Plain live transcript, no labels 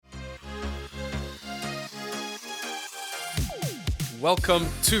welcome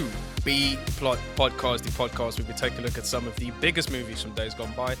to B Plot Podcast, the podcast where we take a look at some of the biggest movies from days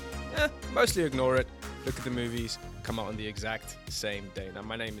gone by. Mostly ignore it. Look at the movies, come out on the exact same day. Now,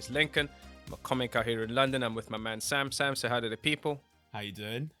 my name is Lincoln. I'm a comic out here in London. I'm with my man Sam. Sam, say hi to the people. How you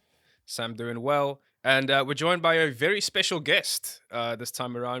doing? Sam doing well. And we're joined by a very special guest this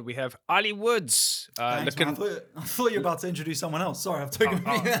time around. We have Ali Woods. Thanks, man. I thought you were about to introduce someone else. Sorry, I've taken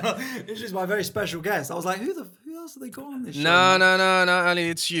introduce my very special guest. I was like, who else are they got on this show? No, Ali,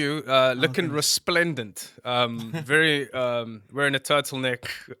 it's you. Looking resplendent. Wearing a turtleneck.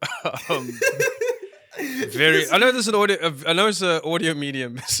 I know there's it's an audio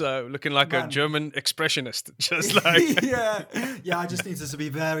medium, so looking like a German expressionist, just like yeah. I just need to be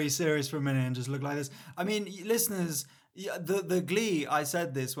very serious for a minute and just look like this. I mean, listeners, the Glee. I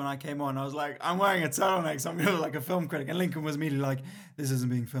said this when I came on. I was like, I'm wearing a turtleneck, so I'm gonna look like a film critic. And Lincoln was immediately like, this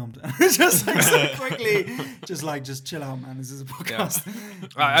isn't being filmed. Just like so quickly, just chill out, man. This is a podcast.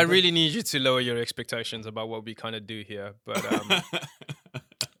 Yeah. I really need you to lower your expectations about what we kind of do here, but.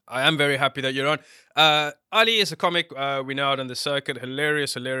 I am very happy that you're on. Ali is a comic we know out on the circuit.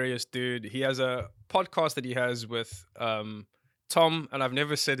 Hilarious dude. He has a podcast that he has with Tom, and I've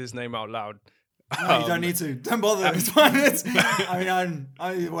never said his name out loud. No, you don't need to. Don't bother. It's fine.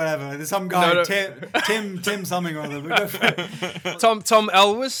 Whatever. There's some guy, no. Tim something or other. But go for it. Tom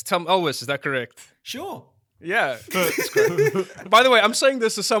Elwes? Tom Elwes, is that correct? Sure. Yeah, that's great. By the way, I'm saying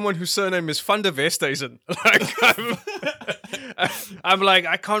this as someone whose surname is Van der Westhuizen. I'm like,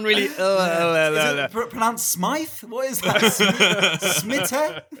 I can't really. Is it pronounced Smythe? What is that? Smith?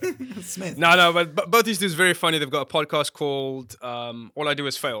 Smith. No, but both these dudes are very funny. They've got a podcast called All I Do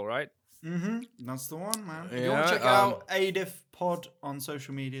Is Fail, right? Mm-hmm. That's the one, man. Yeah, you want to check out ADIF Pod on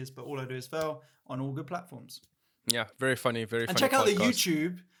social medias, but All I Do Is Fail on all good platforms. Yeah, very funny. And check out the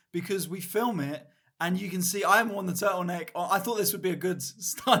YouTube because we film it. And you can see I'm on the turtleneck. I thought this would be a good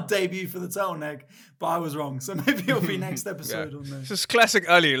start debut for the turtleneck, but I was wrong. So maybe it'll be next episode on this. This is classic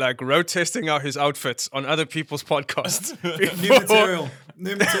Ali, like road testing out his outfits on other people's podcasts.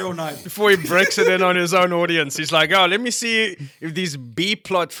 New material night. Before he breaks it in on his own audience. He's like, oh, let me see if these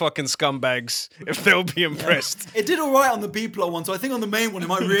B-plot fucking scumbags, if they'll be impressed. Yeah. It did all right on the B-plot one, so I think on the main one it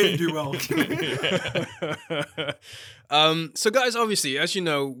might really do well. So guys, obviously, as you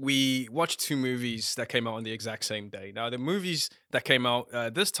know, we watched two movies that came out on the exact same day. Now, the movies that came out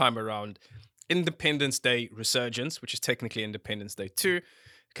this time around, Independence Day Resurgence, which is technically Independence Day 2,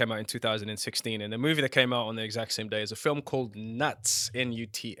 came out in 2016. And the movie that came out on the exact same day is a film called Nuts,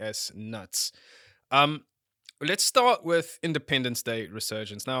 N-U-T-S, Nuts. Let's start with Independence Day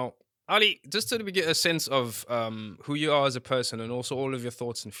Resurgence. Now, Ali, just to get a sense of who you are as a person and also all of your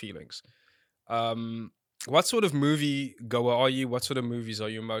thoughts and feelings. What sort of movie goer are you? What sort of movies are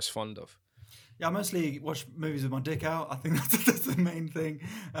you most fond of? Yeah, I mostly watch movies with my dick out. I think that's the main thing.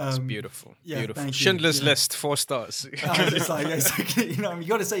 It's beautiful. Yeah, beautiful. Schindler's List, 4 stars. It's like, exactly, you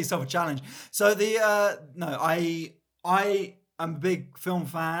got to set yourself a challenge. So I am a big film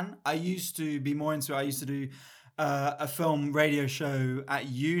fan. I used to be more into it. I used to do a film radio show at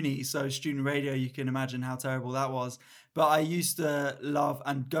uni. So student radio, you can imagine how terrible that was. But I used to love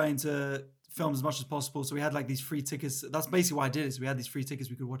and going to films as much as possible. So we had like these free tickets. That's basically why I did it. So we had these free tickets.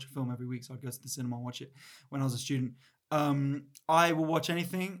 We could watch a film every week. So I'd go to the cinema and watch it when I was a student. I will watch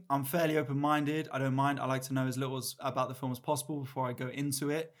anything. I'm fairly open-minded. I don't mind. I like to know as little about the film as possible before I go into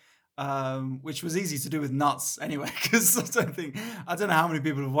it. Which was easy to do with Nuts anyway, because I don't know how many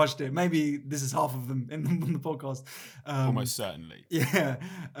people have watched it. Maybe this is half of them in the podcast. Almost certainly. Yeah.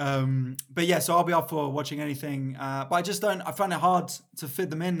 But yeah, so I'll be up for watching anything. But I find it hard to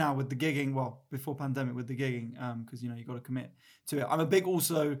fit them in now with the gigging. Well, before pandemic with the gigging, because, you got to commit to it. I'm a big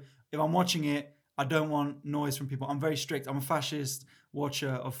also, if I'm watching it, I don't want noise from people. I'm very strict. I'm a fascist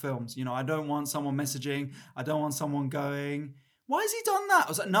watcher of films. I don't want someone messaging. I don't want someone going, why has he done that? I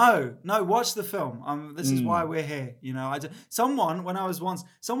was like, no, watch the film. This is why we're here.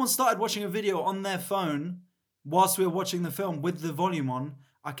 Someone started watching a video on their phone whilst we were watching the film with the volume on.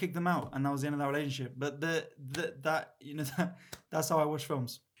 I kicked them out, and that was the end of that relationship. But that's how I watch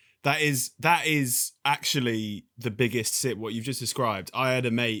films. That is actually the biggest sip, what you've just described. I had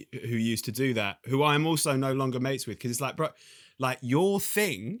a mate who used to do that, who I am also no longer mates with, because it's like, bro, like your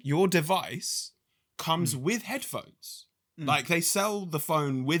device comes with headphones. Like they sell the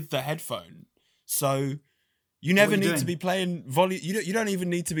phone with the headphone, so you never need to be playing volume. You don't even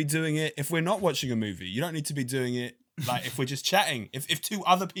need to be doing it if we're not watching a movie. You don't need to be doing it like if we're just chatting. If two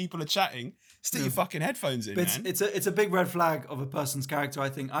other people are chatting, stick your fucking headphones in. But it's a big red flag of a person's character. I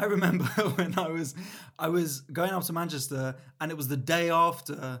think I remember when I was going up to Manchester, and it was the day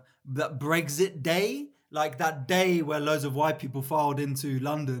after that Brexit Day. like that day where loads of white people filed into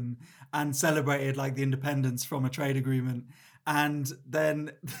London and celebrated like the independence from a trade agreement. And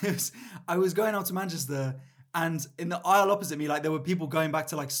then I was going out to Manchester, and in the aisle opposite me, like there were people going back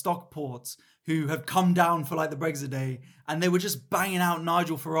to like Stockport who had come down for like the Brexit Day, and they were just banging out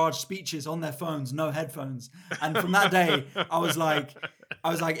Nigel Farage speeches on their phones, no headphones. And from that day, I was like,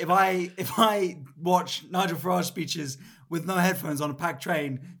 if I watch Nigel Farage speeches with no headphones on a packed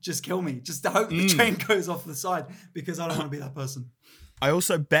train, just kill me. Just hope the train goes off the side, because I don't want to be that person. I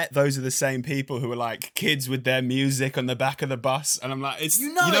also bet those are the same people who are like kids with their music on the back of the bus, and I'm like, it's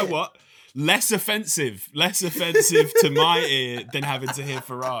you know what? Less offensive to my ear than having to hear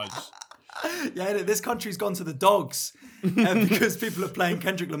Farage. Yeah, this country's gone to the dogs because people are playing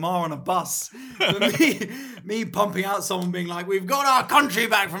Kendrick Lamar on a bus. But me pumping out someone being like, "We've got our country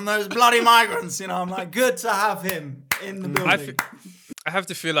back from those bloody migrants," you know, I'm like, good to have him in the building. I have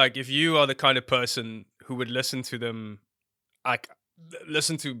to feel like if you are the kind of person who would listen to them, like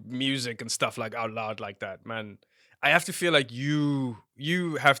listen to music and stuff like out loud like that, man, I have to feel like you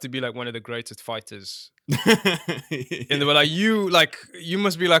have to be like one of the greatest fighters in the world. Like you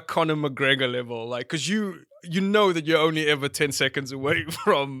must be like Conor McGregor level, like, because you know that you're only ever 10 seconds away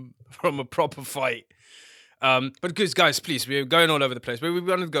from a proper fight. But because guys, please, we're going all over the place. Where we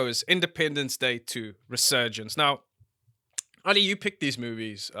want to go is Independence Day 2, Resurgence. Now, Ali, you picked these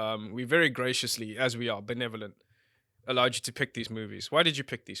movies. We very graciously, as we are benevolent, allowed you to pick these movies. Why did you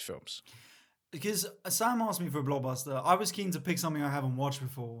pick these films? Because Sam asked me for a blockbuster. I was keen to pick something I haven't watched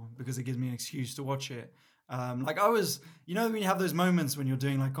before because it gives me an excuse to watch it. Like I was, you know, when you have those moments when you're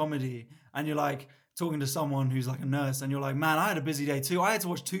doing like comedy and you're like talking to someone who's like a nurse and you're like, man, I had a busy day too. I had to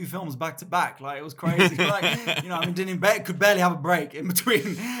watch 2 films back to back. Like it was crazy. Like, you know, I mean, could barely have a break in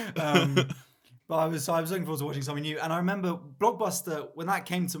between. But I was looking forward to watching something new. And I remember Blockbuster, when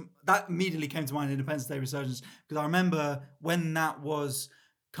that immediately came to mind, Independence Day Resurgence, because I remember when that was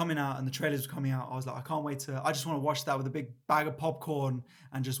coming out and the trailers were coming out, I was like, I just want to watch that with a big bag of popcorn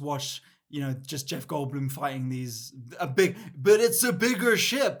and just watch, you know, just Jeff Goldblum fighting but it's a bigger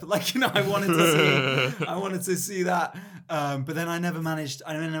ship. Like, you know, I wanted to see that. But then I never managed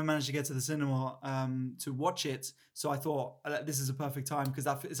to get to the cinema to watch it. So I thought this is a perfect time because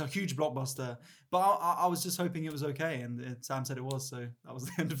it's a huge blockbuster. But I was just hoping it was okay, and Sam said it was. So that was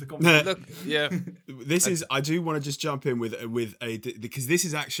the end of the conversation. Look, yeah, I do want to just jump in with because this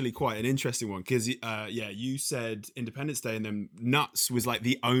is actually quite an interesting one. Because you said Independence Day, and then Nuts was like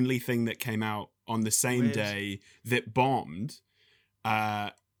the only thing that came out on the same day that bombed.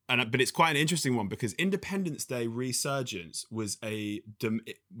 But it's quite an interesting one because Independence Day Resurgence was a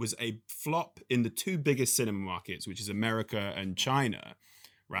flop in the 2 biggest cinema markets, which is America and China,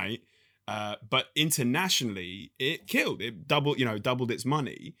 right? But internationally, it killed. It doubled its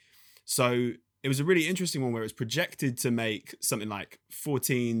money. So it was a really interesting one where it was projected to make something like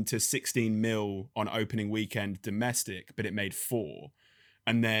 14 to 16 mil on opening weekend domestic, but it made 4,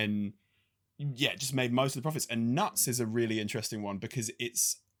 and then just made most of the profits. And Nuts is a really interesting one because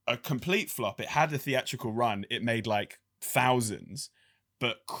it's a complete flop. It had a theatrical run. It made like thousands,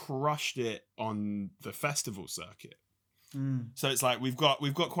 but crushed it on the festival circuit. So it's like we've got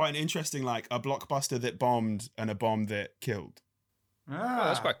quite an interesting, like a blockbuster that bombed and a bomb that killed.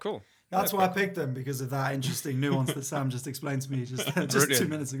 That's quite cool. That's why I picked them, because of that interesting nuance that Sam just explained to me just 2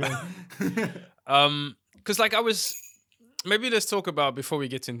 minutes ago. Because like maybe let's talk about, before we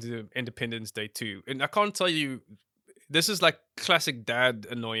get into Independence Day 2, and I can't tell you, this is like classic dad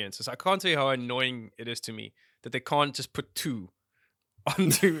annoyances. I can't tell you how annoying it is to me that they can't just put 2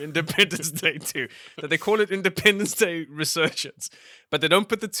 onto Independence Day 2. That they call it Independence Day Resurgence, but they don't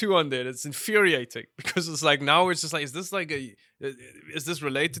put the 2 on there. It's infuriating because it's like, now it's just like, is this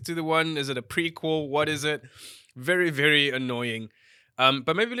related to the one? Is it a prequel? What is it? Very, very annoying.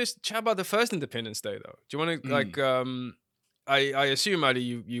 But maybe let's chat about the first Independence Day though. Do you want to I assume,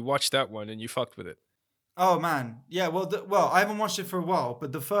 Ali, you watched that one and you fucked with it. Oh man, yeah. Well, I haven't watched it for a while,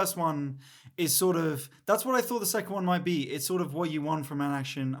 but the first one is sort of, that's what I thought the second one might be. It's sort of what you want from an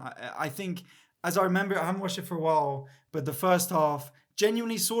action. I think, as I remember, I haven't watched it for a while, but the first half,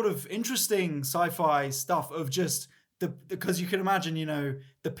 genuinely sort of interesting sci-fi stuff of just because you can imagine, you know,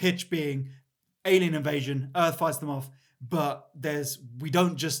 the pitch being alien invasion, Earth fights them off, but we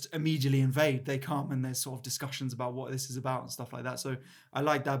don't just immediately invade. They come and there's sort of discussions about what this is about and stuff like that. So I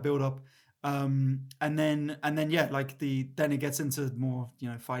like that build up. And then yeah, like then it gets into more, you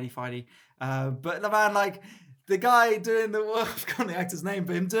know, fighty. But the man, like the guy doing I've forgotten the actor's name,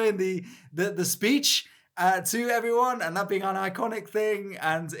 but him doing the speech to everyone, and that being an iconic thing,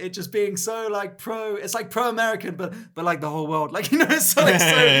 and it just being so like it's like pro-American, but like the whole world, like, you know, it's so,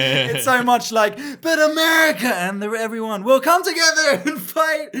 it's so much like, but America, and everyone will come together and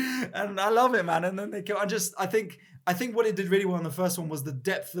fight, and I love it, man. And then I think what it did really well in the first one was the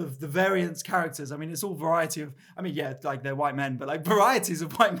depth of the variance characters. I mean, it's all variety of, I mean, yeah, like they're white men, but like varieties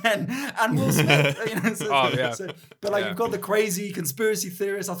of white men and Will Smith. You know, but like you've got the crazy conspiracy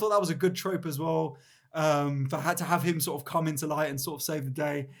theorist. I thought that was a good trope as well. To have him sort of come into light and sort of save the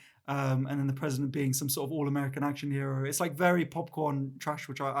day. And then the president being some sort of all-American action hero. It's like very popcorn trash,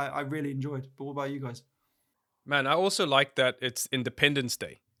 which I really enjoyed. But what about you guys? Man, I also like that it's Independence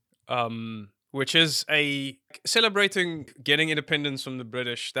Day. Which is celebrating getting independence from the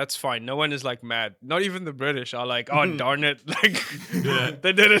British. That's fine. No one is like mad. Not even the British are like, oh, darn it. Like,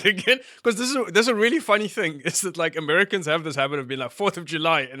 they did it again. Because there's a really funny thing. Is that like Americans have this habit of being like 4th of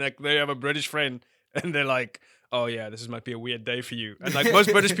July and like they have a British friend and they're like, oh yeah, this might be a weird day for you. And like most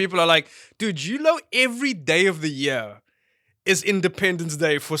British people are like, dude, you know every day of the year is Independence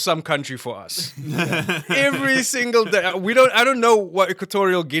Day for some country for us. Every single day. I don't know what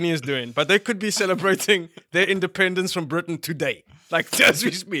Equatorial Guinea is doing, but they could be celebrating their independence from Britain today. Like, as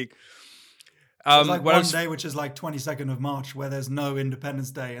we speak. There's like one day, which is like 22nd of March, where there's no Independence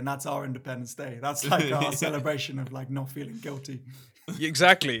Day, and that's our Independence Day. That's like our celebration of like not feeling guilty.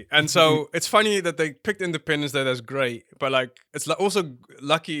 Exactly. And so it's funny that they picked Independence Day. That's great. But like, it's also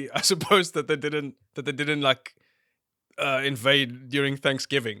lucky, I suppose, that they didn't like, invade during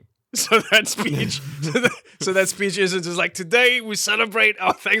Thanksgiving. So that speech isn't just like, today we celebrate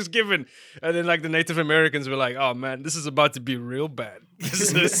our Thanksgiving, and then like the Native Americans were like, oh man, this is about to be real bad.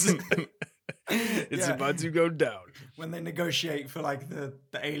 It's about to go down. When they negotiate for like the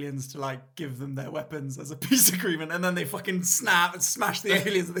aliens to like give them their weapons as a peace agreement, and then they fucking snap and smash the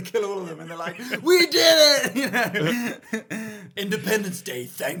aliens and they kill all of them, and they're like, we did it, you know. Independence Day,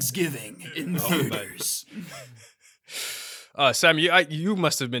 Thanksgiving in theaters. Sam, you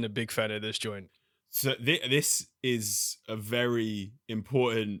must have been a big fan of this joint. So this is a very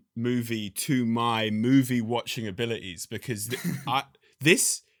important movie to my movie watching abilities, because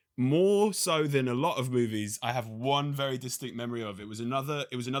this more so than a lot of movies, I have one very distinct memory of. It was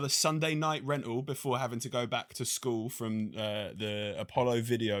another Sunday night rental before having to go back to school from the Apollo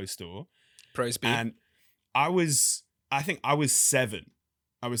video store. Praise be. And I think I was 7.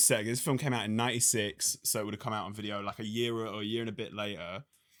 I was saying this film came out in 96, so it would have come out on video like a year or a year and a bit later.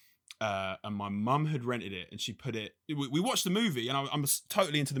 And my mum had rented it, and she put it. We watched the movie, and I'm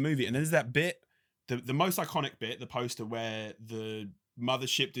totally into the movie. And there's that bit, the most iconic bit, the poster where the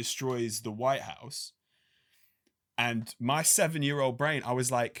mothership destroys the White House. And my 7-year-old brain, I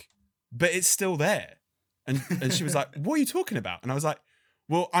was like, but it's still there. And she was like, what are you talking about? And I was like,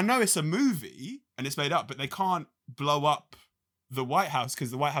 well, I know it's a movie and it's made up, but they can't blow up the White House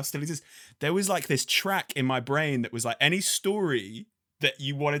because the White House still exists. There was like this track in my brain that was like, any story that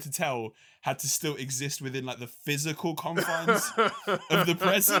you wanted to tell had to still exist within like the physical confines of the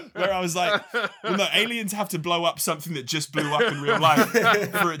present, where I was like, well, no, aliens have to blow up something that just blew up in real life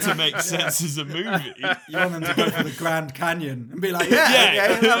for it to make sense as a movie. You want them to go for the Grand Canyon and be like,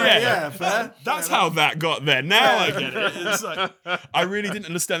 fair. That's how that got there. Now I get it. It's like, I really didn't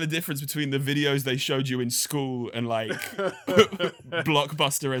understand the difference between the videos they showed you in school and like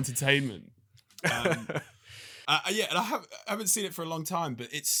Blockbuster Entertainment. And I haven't seen it for a long time, but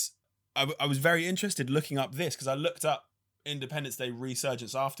I was very interested looking up this, because I looked up Independence Day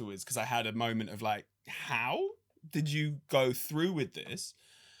Resurgence afterwards, because I had a moment of like, how did you go through with this?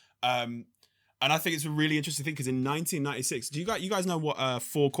 And I think it's a really interesting thing, because in 1996, do you guys know what a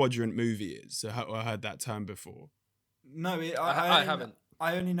 4-quadrant movie is? I heard that term before. No, I haven't.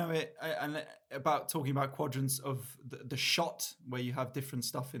 I only know it about talking about quadrants of the shot, where you have different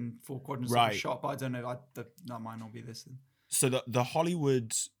stuff in 4 quadrants of a shot, but I don't know. That might not be this then. So the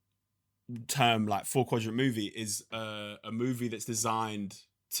Hollywood term, like 4-quadrant movie, is a movie that's designed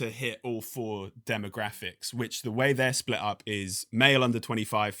to hit all 4 demographics, which the way they're split up is male under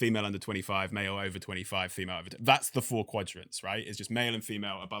 25, female under 25, male over 25, female over 25. That's the 4 quadrants, right? It's just male and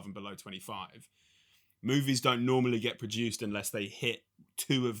female above and below 25. Movies don't normally get produced unless they hit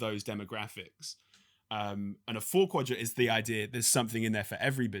 2 of those demographics. And a 4-quadrant is the idea there's something in there for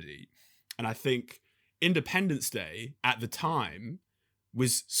everybody. And I think Independence Day at the time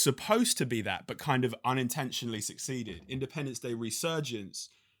was supposed to be that, but kind of unintentionally succeeded. Independence Day Resurgence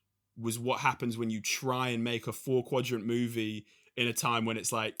was what happens when you try and make a 4-quadrant movie in a time when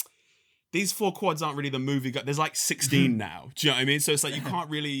it's like, these 4 quads aren't really the movie. There's like 16 now. Do you know what I mean? So it's like, you can't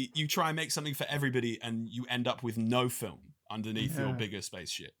really, you try and make something for everybody and you end up with no film underneath your bigger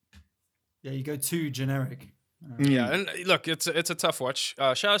spaceship. Yeah, you go too generic. Yeah, and look, it's a tough watch.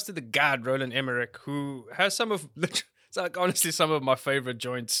 Shout outs to the god Roland Emmerich, who has some of it's like honestly some of my favorite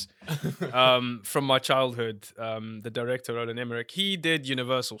joints from my childhood. The director Roland Emmerich, he did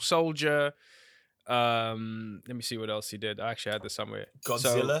Universal Soldier. Let me see what else he did. I actually had this somewhere.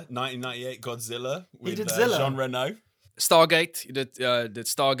 Godzilla, 1998 Godzilla with did Zilla. Jean Reno. Stargate. He did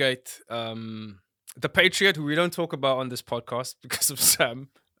Stargate. The Patriot, who we don't talk about on this podcast because of Sam.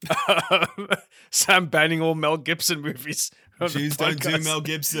 Sam banning all Mel Gibson movies. Jews don't do Mel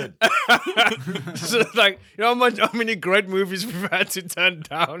Gibson. So, like, you know how many great movies we've had to turn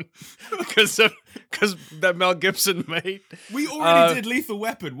down because that Mel Gibson made. We already did Lethal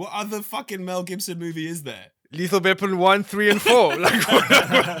Weapon. What other fucking Mel Gibson movie is there? Lethal Weapon 1, 3, and 4. Like,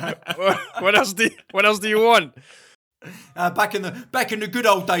 what else do you want? Back in the good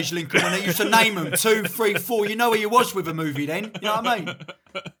old days, Lincoln, when they used to name them 2, 3, 4. You know where you was with a movie then. You know what I mean?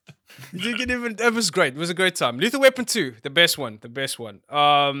 You can even. It was great. It was a great time. Lethal Weapon 2, the best one.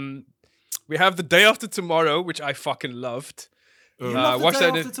 We have The Day After Tomorrow, which I fucking loved. You love The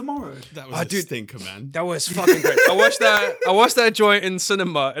Day After Tomorrow. That was a stinker, man. That was fucking great. I watched that joint in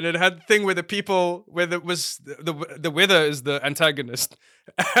cinema, and it had the thing where the people, where the weather is the antagonist,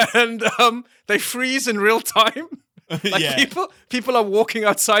 and they freeze in real time. Like Yeah. people are walking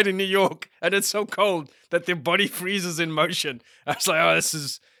outside in New York, and it's so cold that their body freezes in motion. I was like, oh, this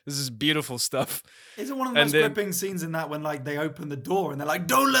is beautiful stuff. Isn't one of the most gripping scenes in that when like they open the door and they're like,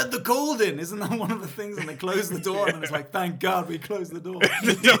 "Don't let the cold in"? Isn't that one of the things? And they close the door and it's like, "Thank God we closed the door."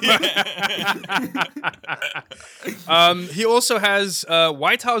 He also has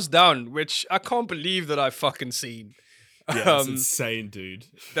White House Down, which I can't believe that I've fucking seen. Yeah, that's insane, dude.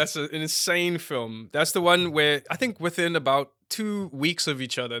 That's an insane film. That's the one where I think within about 2 weeks of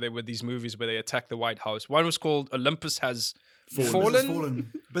each other, there were these movies where they attacked the White House. One was called Olympus Has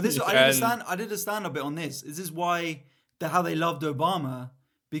Fallen. But this, I did a stand-up bit on this. Is this why how they loved Obama?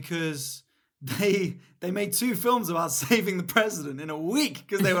 Because they made 2 films about saving the president in a week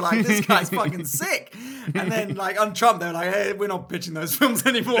because they were like, this guy's fucking sick. And then like on Trump, they were like, hey, we're not pitching those films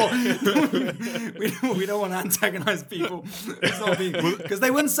anymore. we don't want to antagonize people. Because they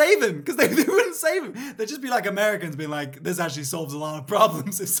wouldn't save him. Because they wouldn't save him. They'd just be like Americans being like, this actually solves a lot of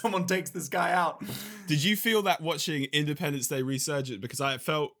problems if someone takes this guy out. Did you feel that watching Independence Day Resurgence? Because I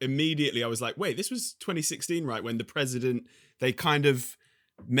felt immediately, I was like, wait, this was 2016, right? When the president, they kind of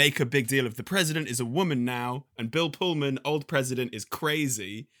make a big deal of the president is a woman now, and Bill Pullman, old president, is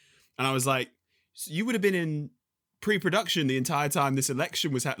crazy. And I was like, so you would have been in pre-production the entire time this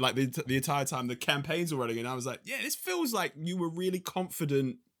election was like the entire time the campaigns were running. And I was like, yeah, this feels like you were really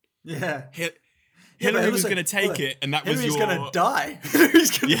confident. Yeah. Hillary was going to take it, and that Hillary's was your... going to die.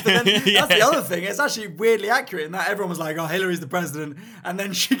 That's the other thing. It's actually weirdly accurate in that everyone was like, oh, Hillary's the president, and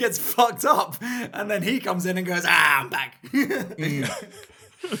then she gets fucked up, and then he comes in and goes, I'm back.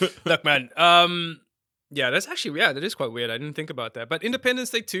 Look, man. Yeah, that's actually, that is quite weird. I didn't think about that. But Independence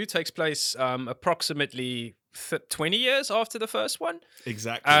Day 2 takes place approximately 20 years after the first one.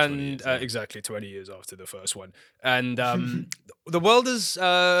 Exactly. And exactly 20 years after the first one. And the world is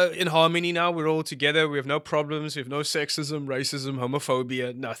in harmony now. We're all together. We have no problems. We have no sexism, racism,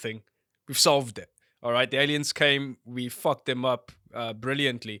 homophobia, nothing. We've solved it. All right. The aliens came. We fucked them up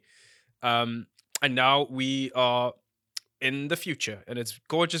brilliantly. And now we are in the future, and it's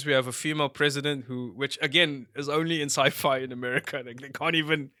gorgeous. We have a female president which again is only in sci-fi in America. Like, they can't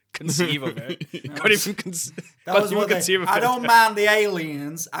even conceive of it. I don't mind the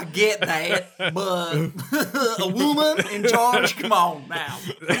aliens. I get that, but a woman in charge. Come on now.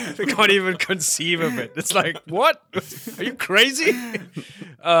 They can't even conceive of it. It's like, what? Are you crazy?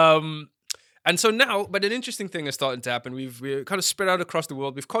 And so now, but an interesting thing is starting to happen. We're kind of spread out across the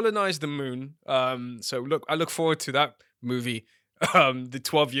world. We've colonized the moon. So look, I look forward to that movie, the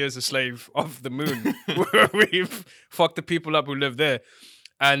 12 Years a Slave of the Moon, where we've fucked the people up who live there.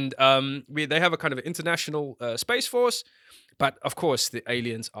 And they have a kind of international space force. But of course, the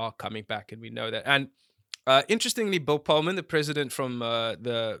aliens are coming back, and we know that. And interestingly, Bill Pullman, the president from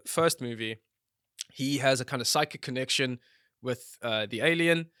the first movie, he has a kind of psychic connection with the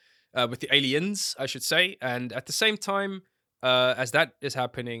aliens, I should say. And at the same time, as that is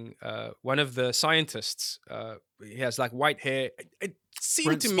happening, one of the scientists, he has like white hair. It seemed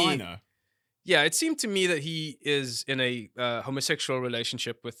Brent to Spiner. me, yeah, it seemed to me that he is in a homosexual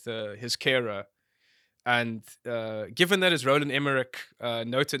relationship with his carer. And given that it's Roland Emmerich,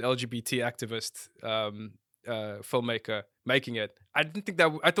 noted LGBT activist, filmmaker, making it, I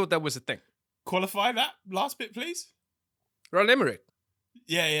thought that was a thing. Qualify that last bit, please. Roland Emmerich.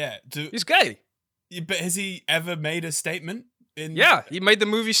 Yeah. He's gay. But has he ever made a statement Yeah, he made the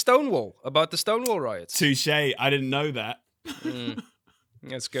movie Stonewall about the Stonewall riots. Touche. I didn't know that.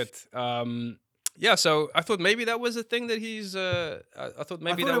 That's good. Yeah, so I thought maybe that was a thing that he's. I thought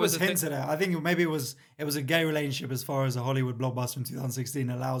maybe that it was was a thing. hinted at. I think maybe it was a gay relationship as far as a Hollywood blockbuster in 2016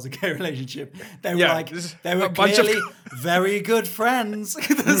 allows a gay relationship. They were Yeah, they were a bunch of- clearly very good friends.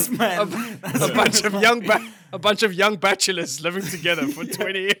 This man, A bunch of young bachelors living together for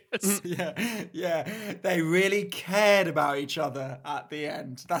 20 years. yeah. They really cared about each other at the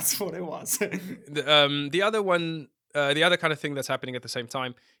end. That's what it was. The other one, the other kind of thing that's happening at the same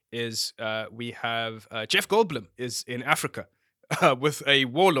time is we have Jeff Goldblum is in Africa with a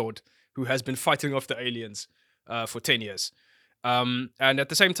warlord who has been fighting off the aliens for 10 years. And at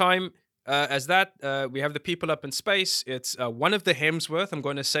the same time as that, we have the people up in space. It's one of the Hemsworth. I'm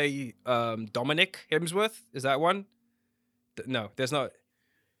going to say Dominic Hemsworth. Is that one? No, there's not.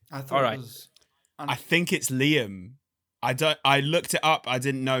 I thought All right. it was. I think it's Liam. I looked it up. I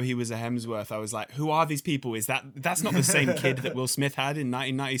didn't know he was a Hemsworth. I was like, who are these people? That's not the same kid that Will Smith had in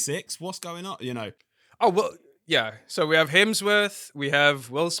 1996? What's going on? You know. Oh, well, yeah. So we have Hemsworth. We have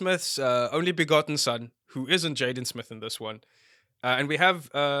Will Smith's only begotten son, who isn't Jaden Smith in this one. And we have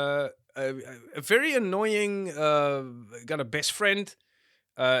a very annoying kind of best friend.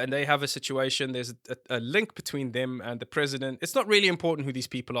 And they have a situation. There's a link between them and the president. It's not really important who these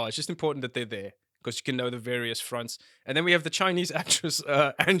people are. It's just important that they're there, because you can know the various fronts. And then we have the Chinese actress,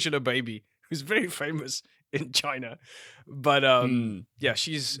 Angela Baby, who's very famous in China. But yeah,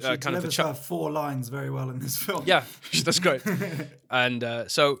 she's She kind of the delivers her 4 lines very well in this film. yeah, that's great. And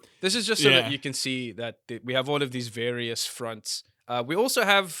so this is just so that you can see that we have all of these various fronts. We also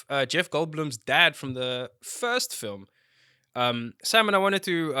have Jeff Goldblum's dad from the first film. Sam, and I wanted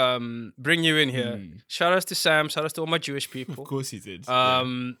to bring you in here. Shout outs to Sam, shout outs to all my Jewish people. Of course he did.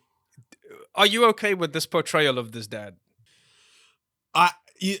 Are you okay with this portrayal of this dad?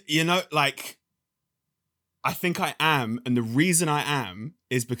 You know, like, I think I am, and the reason I am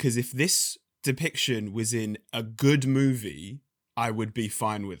is because if this depiction was in a good movie, I would be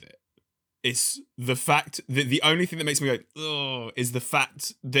fine with it. It's the fact that the only thing that makes me go, oh, is the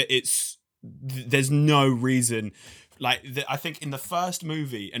fact that there's no reason. Like, I think in the first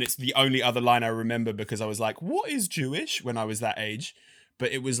movie, and it's the only other line I remember because I was like, what is Jewish when I was that age?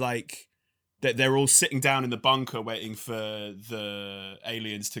 But it was like, that they're all sitting down in the bunker waiting for the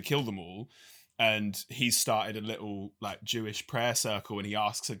aliens to kill them all. And he's started a little like Jewish prayer circle, and he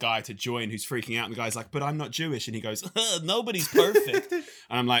asks a guy to join who's freaking out. And the guy's like, but I'm not Jewish. And he goes, nobody's perfect. And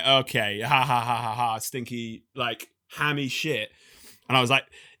I'm like, okay, ha ha ha ha ha, stinky, like hammy shit. And I was like,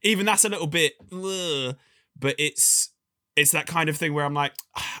 even that's a little bit, ugh. But it's that kind of thing where I'm like,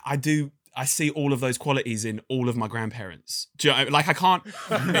 I see all of those qualities in all of my grandparents. Do you know, like, I can't,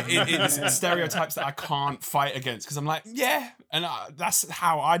 it's stereotypes that I can't fight against, because I'm like, yeah. And that's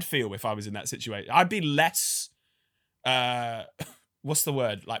how I'd feel if I was in that situation. I'd be less, what's the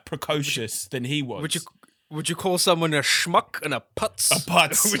word? Like, precocious than he was. Would you call someone a schmuck and a putz? A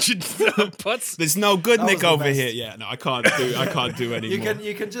putz. Would you a putz? There's no good That Nick was the over best. here. Yeah, no, I can't do anymore.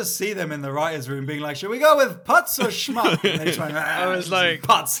 You can just see them in the writers' room being like, should we go with putz or schmuck? And they try, I was like,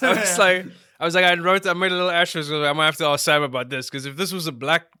 putz. I made a little asterisk. I'm gonna have to ask Sam about this, because if this was a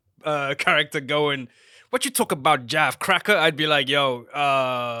black character going, "What you talk about, Jaff Cracker?" I'd be like, "Yo,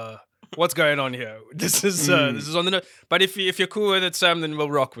 what's going on here? This is on the note." But if you're cool with it, Sam, then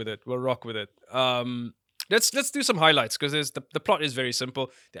we'll rock with it. Let's do some highlights, because the plot is very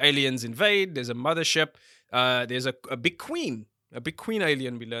simple. The aliens invade. There's a mothership. There's a big queen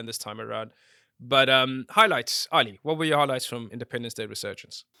alien we learned this time around. But highlights, Ali. What were your highlights from Independence Day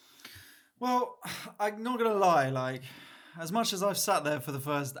Resurgence? Well, I'm not gonna lie. Like, as much as I've sat there for the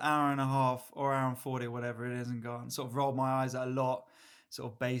first hour and a half or hour and 40, whatever it is, and gone, sort of rolled my eyes at a lot,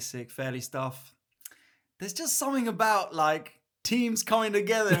 sort of basic, fairly stuff. There's just something about like teams coming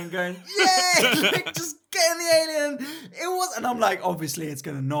together and going, yeah, like, just getting the alien. It was, and I'm like, obviously it's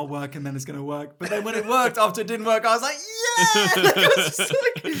gonna not work, and then it's gonna work. But then when it worked, after it didn't work, I was like, yeah, like, I was just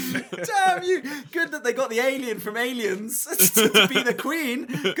like, damn you, good that they got the alien from Aliens to be the queen.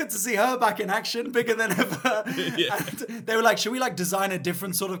 Good to see her back in action, bigger than ever. Yeah. And they were like, should we like design a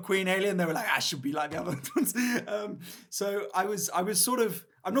different sort of queen alien? They were like, should be like the other ones. So I was sort of,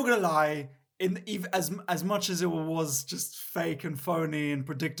 I'm not gonna lie. As much as it was just fake and phony and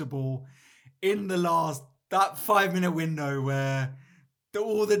predictable, in that 5-minute window where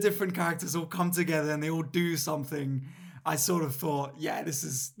all the different characters all come together and they all do something, I sort of thought, yeah, this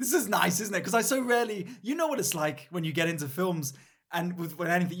is nice, isn't it? Because I so rarely, you know what it's like when you get into films and with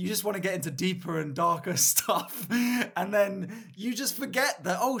anything, you just want to get into deeper and darker stuff, and then you just forget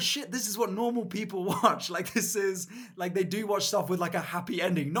that, oh shit, this is what normal people watch. Like, this is like, they do watch stuff with like a happy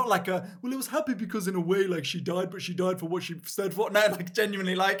ending, not like a, well, it was happy because in a way like she died, but she died for what she stood for. No, like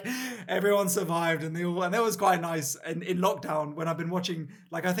genuinely, like everyone survived, and that was quite nice. And in lockdown, when I've been watching,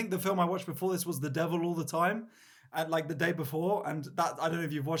 like, I think the film I watched before this was The Devil All the Time, and like the day before, and that, I don't know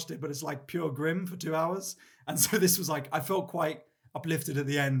if you've watched it, but it's like pure grim for 2 hours. And so this was like, I felt quite uplifted at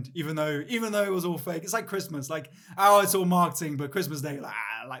the end, even though it was all fake. It's like Christmas, like, oh, it's all marketing, but Christmas Day, like,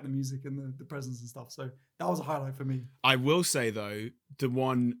 I like the music and the presents and stuff. So that was a highlight for me. I will say though, the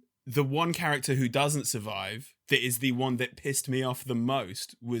one character who doesn't survive, that is the one that pissed me off the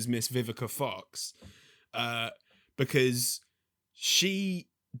most, was Miss Vivica Fox, because she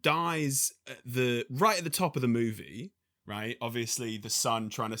dies right at the top of the movie. Right, obviously the son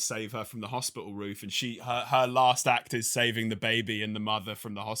trying to save her from the hospital roof, and her last act is saving the baby and the mother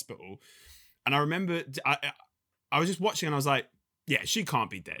from the hospital. And I remember I was just watching and I was like, yeah, she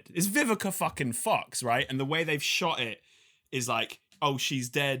can't be dead. It's Vivica fucking Fox, right? And the way they've shot it is like, oh, she's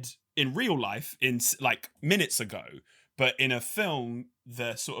dead in real life in like minutes ago, but in a film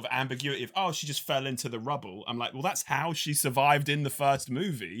the sort of ambiguity of, oh, she just fell into the rubble. I'm like, well, that's how she survived in the first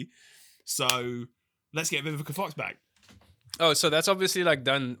movie, so let's get Vivica Fox back. Oh, so that's obviously like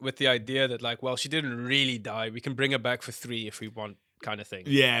done with the idea that like, well, she didn't really die. We can bring her back for 3 if we want, kind of thing.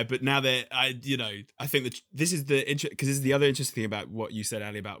 Yeah, but now that I think that this is because this is the other interesting thing about what you said,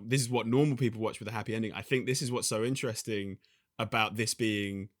 Ali, about this is what normal people watch with a happy ending. I think this is what's so interesting about this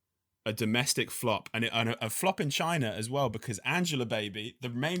being a domestic flop and a flop in China as well, because Angela Baby, the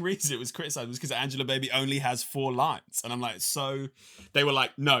main reason it was criticized was because Angela Baby only has 4 lines. And I'm like, so they were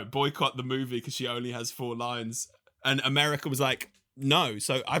like, no, boycott the movie because she only has 4 lines. And America was like, no.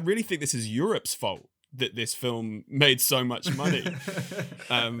 So I really think this is Europe's fault that this film made so much money.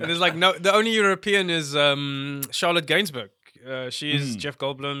 And it's like, no, the only European is Charlotte Gainsbourg. She is Jeff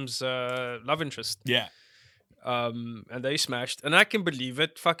Goldblum's love interest. Yeah. And they smashed. And I can believe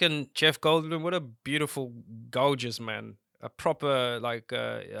it. Fucking Jeff Goldblum, what a beautiful, gorgeous man. A proper, like,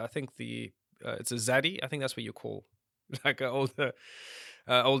 I think it's a zaddy. I think that's what you call like an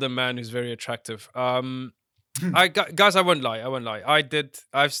older man who's very attractive. Guys, I won't lie.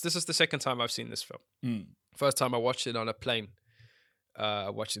 This is the second time I've seen this film. First time I watched it on a plane. I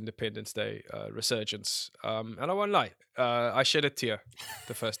watched Independence Day Resurgence. And I won't lie. I shed a tear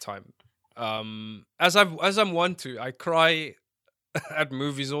the first time. As I'm one to, I cry at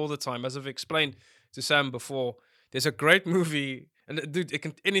movies all the time. As I've explained to Sam before, there's a great movie, and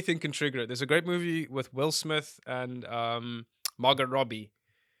dude, anything can trigger it. There's a great movie with Will Smith and Margot Robbie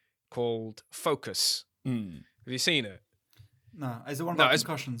called Focus. Have you seen it? No. Is it one about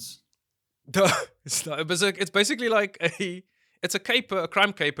concussions? No, it's not. It's basically like it's a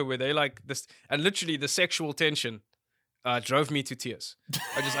crime caper where they like this, and literally the sexual tension drove me to tears.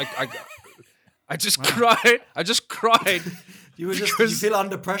 I just cried. I just cried. You feel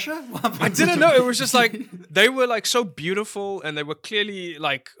under pressure? I didn't know. It was just like, they were like so beautiful, and they were clearly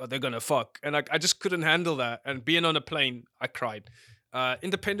like, oh, they're gonna fuck, and I just couldn't handle that. And being on a plane, I cried.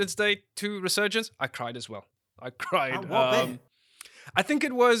 Independence Day 2 Resurgence, I cried as well. I cried. What bit? I think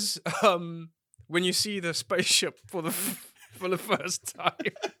it was when you see the spaceship for the first time.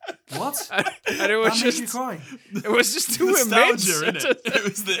 What? And it was that made you cry. It was just too immense.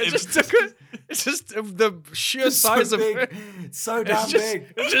 It's just the sheer size of it. It's so damn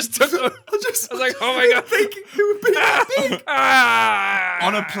big. It just took. I was like, oh my god! Thinking it would be big.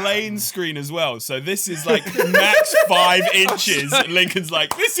 On a plane screen as well. So this is like max 5 inches. Lincoln's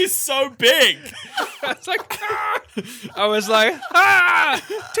like, this is so big. It's like, I was like,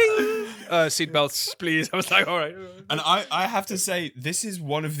 ting. Seatbelts, please. I was like, all right. And I have to say, this is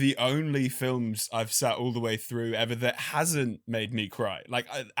one of the only films I've sat all the way through ever that hasn't made me cry. Like,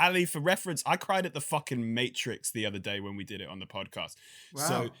 Ali, for reference, I cried at the fucking Matrix the other day when we did it on the podcast. Wow.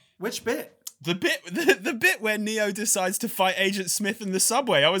 So which bit? The bit where Neo decides to fight Agent Smith in the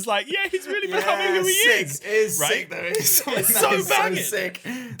subway, I was like, yeah, he's really becoming who he is. It is right? sick, though. It's so banging. So sick.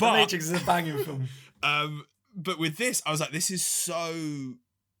 But The Matrix is a banging film. But with this, I was like, this is so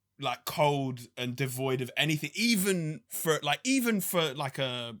like cold and devoid of anything. Even for a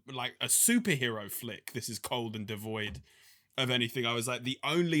superhero flick, this is cold and devoid of anything. I was like, the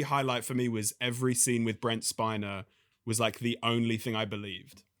only highlight for me was every scene with Brent Spiner was like the only thing I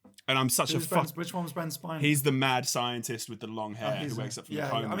believed. And I'm such Which one was Brent Spiner? He's the mad scientist with the long hair who wakes up from the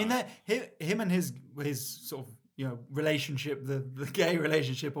coma. I mean, him and his sort of relationship, the gay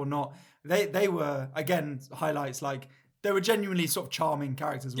relationship or not, they were again highlights. Like, they were genuinely sort of charming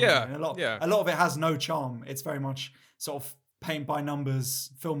characters. Yeah, and a lot of it has no charm. It's very much sort of paint by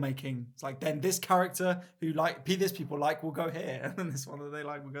numbers filmmaking. It's like, then this character who this people like will go here, and then this one that they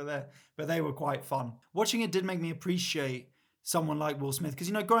like will go there. But they were quite fun. Watching it did make me appreciate someone like Will Smith,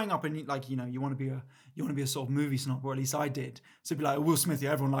 because growing up and you want to be a sort of movie snob, or at least I did. So it'd be like, Will Smith,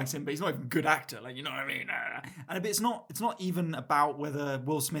 yeah, everyone likes him, but he's not even a good actor, like, you know what I mean? And it's not even about whether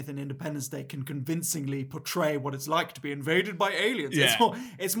Will Smith in Independence Day can convincingly portray what it's like to be invaded by aliens. Yeah.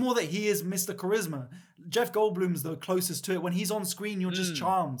 It's more that he is Mr. Charisma. Jeff Goldblum's the closest to it. When he's on screen, you're just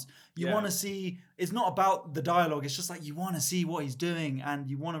charmed. You want to see, it's not about the dialogue, it's just like you want to see what he's doing and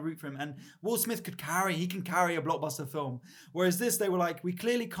you want to root for him. And Will Smith can carry a blockbuster film. Whereas this, they were like, we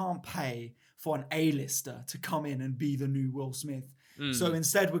clearly can't pay for an A-lister to come in and be the new Will Smith. So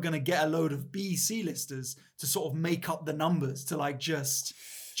instead, we're going to get a load of B-C-listers to sort of make up the numbers, to like just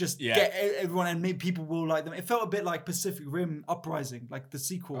get everyone, and maybe people will like them. It felt a bit like Pacific Rim Uprising, like the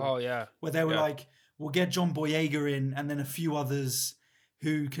sequel. Oh, yeah. Where they were like, we'll get John Boyega in and then a few others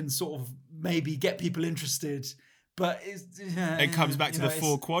who can sort of maybe get people interested. But it comes back to the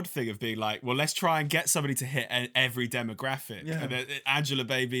 4 quad thing of being like, well, let's try and get somebody to hit every demographic. Yeah. And then Angela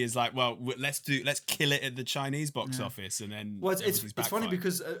Baby is like, well, let's kill it at the Chinese box office, and then it's funny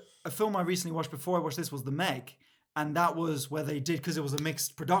because a film I recently watched before I watched this was The Meg, and that was where they did, because it was a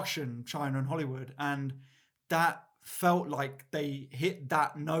mixed production, China and Hollywood, and that felt like they hit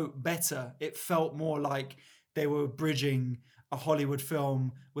that note better. It felt more like they were bridging a Hollywood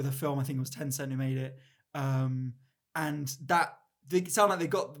film with a film. I think it was Tencent who made it. And that they sound like they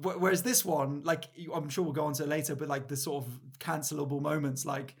got, whereas this one, like, I'm sure we'll go on to it later, but like the sort of cancelable moments,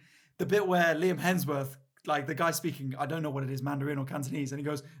 like the bit where Liam Hemsworth, like the guy speaking, I don't know what it is, Mandarin or Cantonese, and he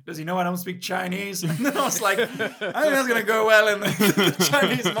goes, does he know I don't speak Chinese? And then I was like, I think that's going to go well in the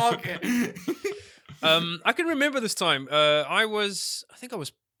Chinese market. I can remember this time. I was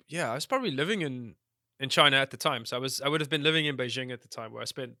probably living in China at the time. So I would have been living in Beijing at the time, where I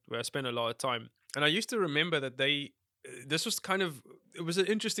spent a lot of time. And I used to remember that this was it was an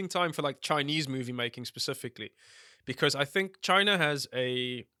interesting time for like Chinese movie making specifically, because I think China has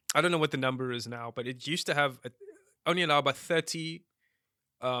I don't know what the number is now, but it used to have only allow about 30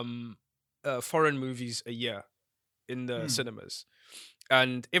 foreign movies a year in the cinemas.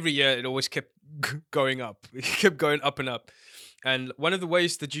 And every year it always kept going up. It kept going up and up. And one of the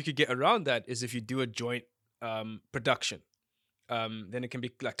ways that you could get around that is if you do a joint production. Then it can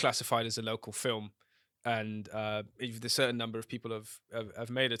be like classified as a local film. And if a certain number of people have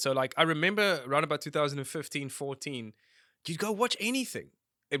made it. So like I remember around about 2015, 14, you'd go watch anything.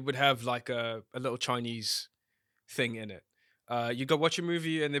 It would have like a little Chinese thing in it. You go watch a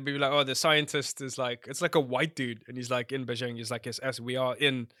movie and they'd be like, oh, the scientist is like, it's like a white dude. And he's like in Beijing. He's like, yes, we are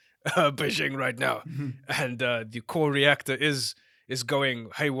in Beijing right now. And the core reactor is going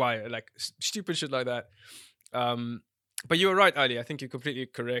haywire, like stupid shit like that. But you were right, Ali. I think you're completely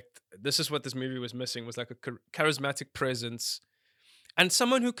correct. This is what this movie was missing, was like a charismatic presence. And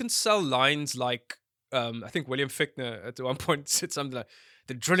someone who can sell lines like, I think William Fichtner at one point said something like,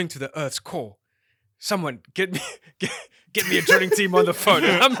 they're drilling to the Earth's core. Someone get me a drilling team on the phone.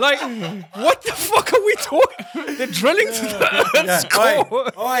 And I'm like, what the fuck are we talking? They're drilling to the Earth's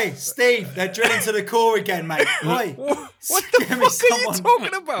core. Oi, Steve, they're drilling to the core again, mate. Oi, what the fuck are you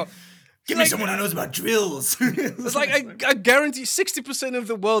talking about? Give me someone who knows about drills. It's like, I guarantee 60% of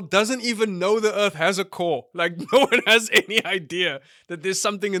the world doesn't even know the Earth has a core. Like, no one has any idea that there's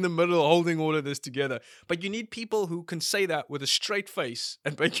something in the middle holding all of this together. But you need people who can say that with a straight face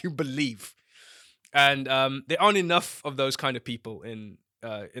and make you believe. And there aren't enough of those kind of people in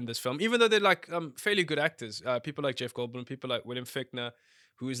this film, even though they're like fairly good actors. People like Jeff Goldblum, people like William Fichtner,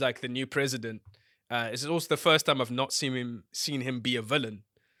 who is like the new president. It's also the first time I've not seen him be a villain.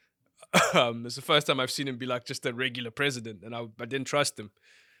 It's the first time I've seen him be like just a regular president, and I didn't trust him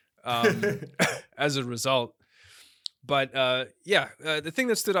as a result. But the thing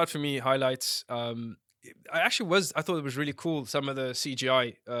that stood out for me, highlights, I thought it was really cool, some of the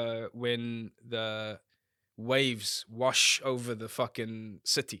CGI when the waves wash over the fucking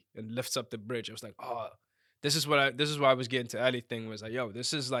city and lifts up the bridge. I was like, oh, this is why I was getting to Ali thing, was like, yo,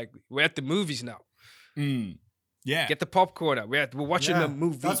 this is like, we're at the movies now. Yeah. Get the popcorn out. We're watching the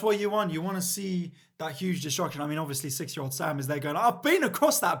movie. That's what you want. You want to see that huge destruction. I mean, obviously, 6-year-old Sam is there going, I've been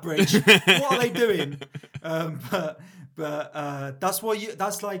across that bridge. What are they doing? But that's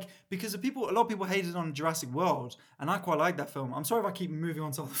like, because a lot of people hated on Jurassic World, and I quite like that film. I'm sorry if I keep moving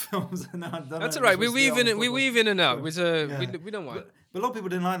on to other films. That's all right. We weave in and out. We don't want. But a lot of people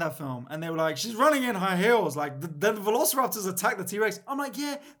didn't like that film. And they were like, she's running in high heels. Like, the Velociraptors attack the T-Rex. I'm like,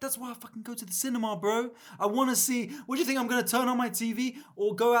 yeah, that's why I fucking go to the cinema, bro. I want to see, what do you think, I'm going to turn on my TV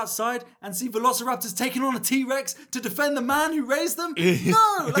or go outside and see Velociraptors taking on a T-Rex to defend the man who raised them?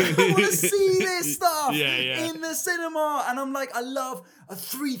 No! Like, I want to see this stuff in the cinema. And I'm like, I love a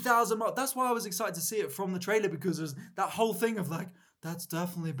 3,000 mile. That's why I was excited to see it from the trailer, because there's that whole thing of like, that's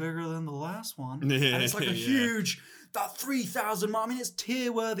definitely bigger than the last one. And it's like a huge, that 3,000 mile, I mean, it's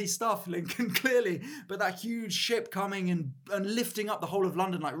tier-worthy stuff, Lincoln, clearly. But that huge ship coming and lifting up the whole of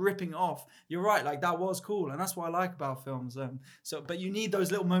London, like ripping it off. You're right, like that was cool. And that's what I like about films. But you need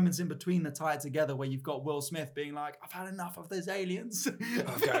those little moments in between that tie it together, where you've got Will Smith being like, I've had enough of those aliens.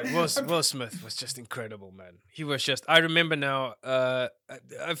 Okay, Will Smith was just incredible, man. He was just, I remember now,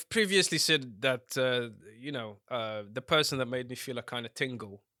 I've previously said that, the person that made me feel a kind of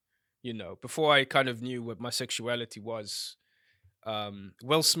tingle, before I kind of knew what my sexuality was,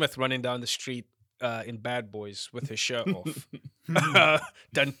 Will Smith running down the street in Bad Boys with his shirt off.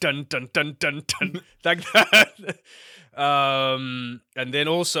 Dun, dun, dun, dun, dun, dun, like that. And then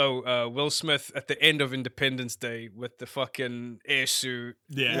also Will Smith at the end of Independence Day with the fucking air suit,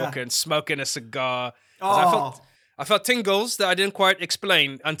 smoking a cigar. I felt tingles that I didn't quite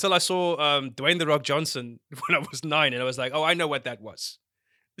explain until I saw Dwayne The Rock Johnson when I was 9, and I was like, oh, I know what that was.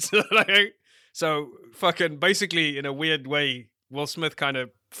 So fucking basically, in a weird way, Will Smith kind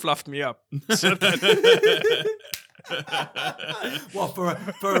of fluffed me up. Well, for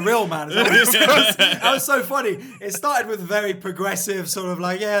a real man. That was so funny. It started with very progressive, sort of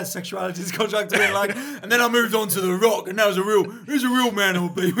like, sexuality is constructed, and then I moved on to The Rock, and now he's a real man I will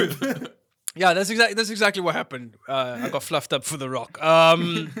be with. Yeah, that's exactly what happened. I got fluffed up for The Rock.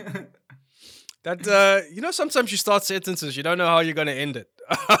 Sometimes you start sentences, you don't know how you're going to end it.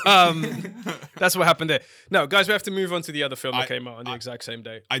 That's what happened there. No, guys, we have to move on to the other film that came out on the exact same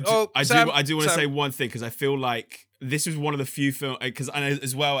day. I do want to say one thing, because I feel like this was one of the few films, because I know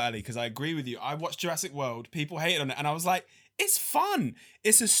as well, Ali, because I agree with you. I watched Jurassic World, people hated on it, and I was like, it's fun.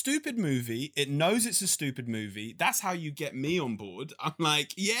 It's a stupid movie. It knows it's a stupid movie. That's how you get me on board. I'm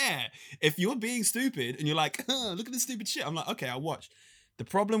like, yeah, if you're being stupid and you're like, look at this stupid shit, I'm like, okay, I'll watch. The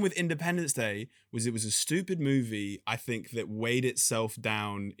problem with Independence Day was it was a stupid movie, I think, that weighed itself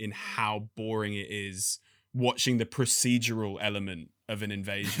down in how boring it is watching the procedural element of an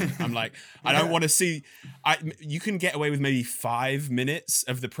invasion. I'm like, I don't want to see... you can get away with maybe 5 minutes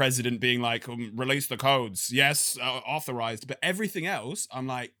of the president being like, release the codes. Yes, authorized. But everything else, I'm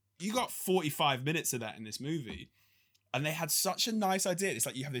like, you got 45 minutes of that in this movie. And they had such a nice idea. It's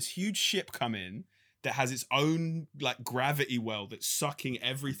like you have this huge ship come in that has its own like gravity well that's sucking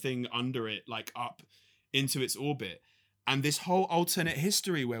everything under it like up into its orbit. And this whole alternate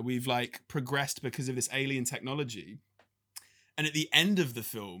history where we've like progressed because of this alien technology. And at the end of the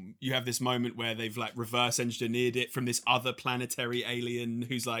film, you have this moment where they've like reverse engineered it from this other planetary alien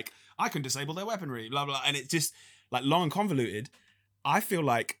who's like, I can disable their weaponry, blah, blah. And it's just like long and convoluted. I feel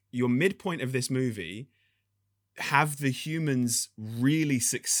like your midpoint of this movie, have the humans really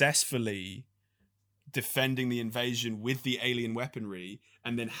successfully defending the invasion with the alien weaponry,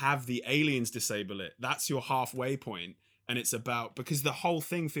 and then have the aliens disable it. That's your halfway point. And it's about, because the whole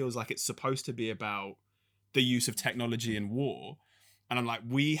thing feels like it's supposed to be about the use of technology in war. And I'm like,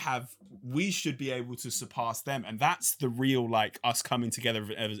 we should be able to surpass them. And that's the real, like, us coming together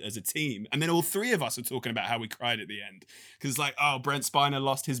as a team. And then all 3 of us are talking about how we cried at the end. Because it's like, oh, Brent Spiner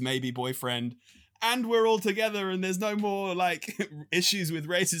lost his maybe boyfriend, and we're all together, and there's no more like issues with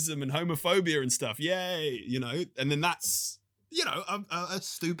racism and homophobia and stuff. Yay, and then that's, a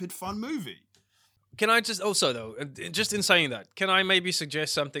stupid fun movie. Can I just also, though, just in saying that, can I maybe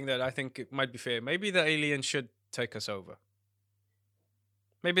suggest something that I think might be fair? Maybe the aliens should take us over.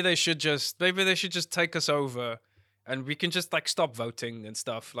 Maybe they should just take us over, and we can just like stop voting and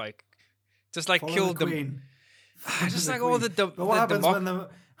stuff, like just like Follow kill the them. queen. Just like queen. all the. But what happens when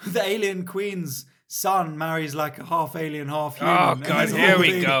the alien queen's son marries like a half alien, half human? Oh God, here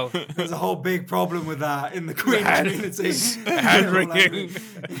we go. There's a whole big problem with that in the queen community. Hand wringing.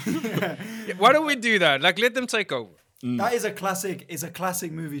 Why don't we do that? Like, let them take over. That is a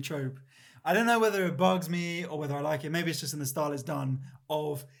classic movie trope. I don't know whether it bugs me or whether I like it. Maybe it's just in the style it's done,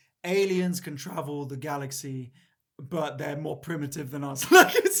 of aliens can travel the galaxy, but they're more primitive than us.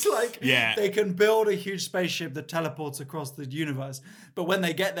 They can build a huge spaceship that teleports across the universe, but when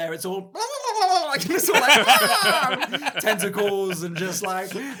they get there, it's all like this, all like tentacles and just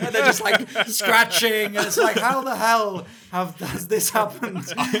like, and they're just like scratching, and it's like, how the hell has this happened?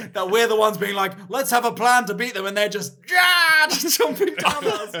 That we're the ones being like, let's have a plan to beat them, and they're just jumping down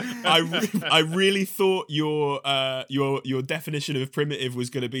us. I really thought your definition of primitive was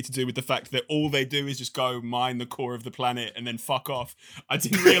going to be to do with the fact that all they do is just go mine the core of the planet and then fuck off. I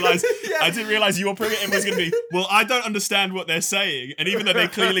didn't realize your primitive was going to be, well, I don't understand what they're saying, and even though they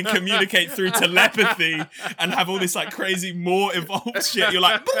clearly communicate through telepathy and have all this like crazy more evolved shit, you're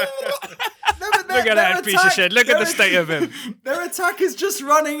like, look at that piece of shit. Look at the state of him. Their attack is just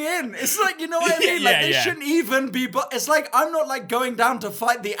running in. It's like, you know what I mean? Like they shouldn't even be. But it's like I'm not like going down to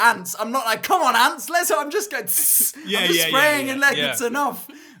fight the ants. I'm not like, come on, ants. I'm just going. I'm just spraying and like it's enough.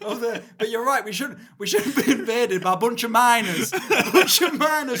 But you're right. We shouldn't be invaded by a bunch of miners. A bunch of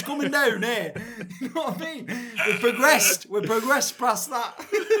miners coming down here. You know what I mean? We've progressed past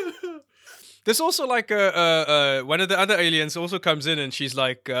that. There's also like one of the other aliens also comes in and she's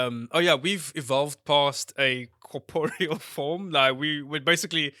like, oh yeah, we've evolved past a corporeal form. Like we're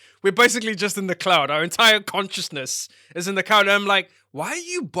basically just in the cloud. Our entire consciousness is in the cloud. And I'm like, why are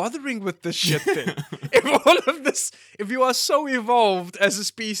you bothering with this shit then? If you are so evolved as a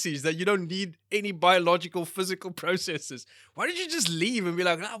species that you don't need any biological, physical processes, why did you just leave and be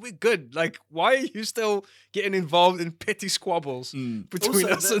like, we're good? Like, why are you still getting involved in petty squabbles between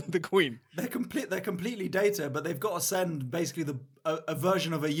us and the Queen? They're completely data, but they've got to send basically a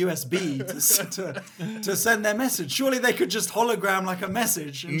version of a USB to send their message. Surely they could just hologram like a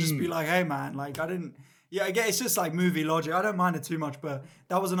message and just be like, hey man, like I didn't. Yeah, again, it's just like movie logic. I don't mind it too much, but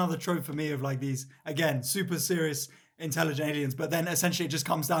that was another trope for me of like these, again, super serious, intelligent aliens. But then essentially it just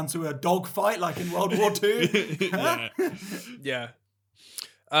comes down to a dog fight like in World War II. Yeah.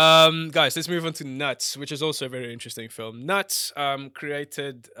 Guys, let's move on to Nuts, which is also a very interesting film. Nuts,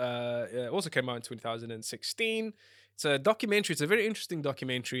 created, also came out in 2016. It's a documentary. It's a very interesting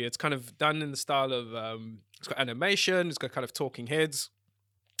documentary. It's kind of done in the style of, it's got animation. It's got kind of talking heads.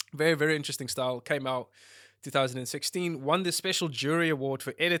 Very, very interesting style. Came out 2016. Won the Special Jury Award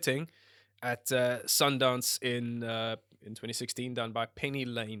for editing at Sundance in 2016, done by Penny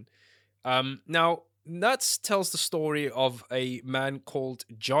Lane. Now, Nuts tells the story of a man called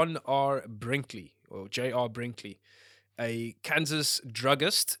John R. Brinkley, or J.R. Brinkley, a Kansas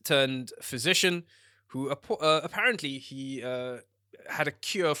druggist turned physician who apparently he had a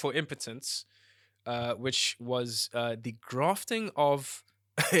cure for impotence, which was the grafting of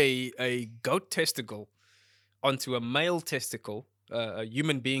a goat testicle onto a male testicle, a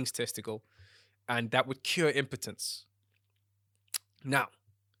human being's testicle, and that would cure impotence. Now,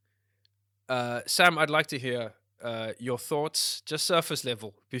 Sam, I'd like to hear your thoughts, just surface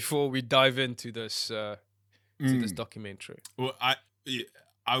level, before we dive into this this documentary. Well, I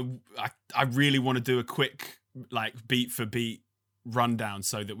really want to do a quick like beat for beat rundown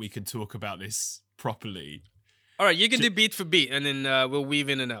so that we can talk about this properly. All right, you can do beat for beat, and then we'll weave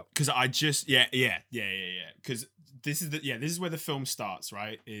in and out. Because I just Because this is where the film starts,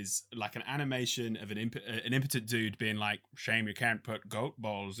 right? Is like an animation of an impotent dude being like, "Shame you can't put goat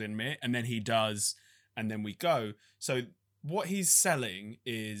balls in me," and then he does, and then we go. So what he's selling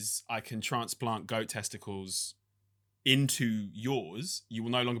is, I can transplant goat testicles into yours. You will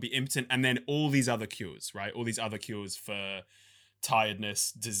no longer be impotent, and then all these other cures, right? All these other cures for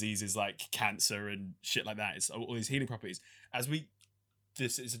tiredness, diseases like cancer and shit like that. It's all these healing properties.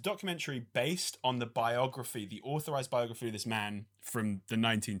 This is a documentary based on the biography, the authorized biography of this man from the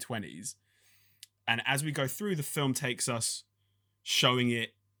 1920s. And as we go through, the film takes us showing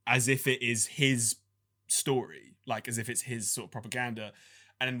it as if it is his story, like as if it's his sort of propaganda.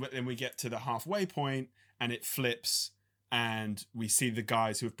 And then we get to the halfway point and it flips, and we see the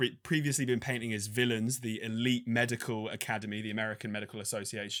guys who have previously been painting as villains, the elite medical academy, the American Medical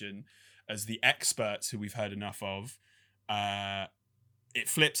Association, as the experts who we've heard enough of. It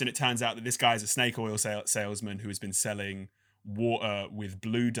flips and it turns out that this guy is a snake oil salesman who has been selling water with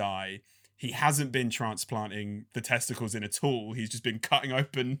blue dye. He hasn't been transplanting the testicles in at all. He's just been cutting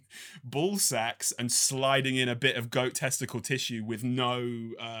open ball sacks and sliding in a bit of goat testicle tissue with no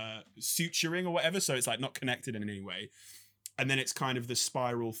suturing or whatever. So it's like not connected in any way. And then it's kind of the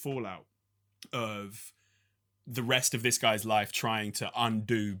spiral fallout of the rest of this guy's life trying to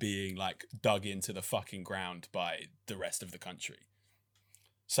undo being like dug into the fucking ground by the rest of the country.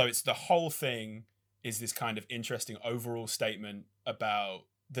 So it's the whole thing is this kind of interesting overall statement about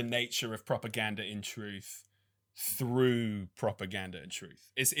the nature of propaganda in truth through propaganda and truth.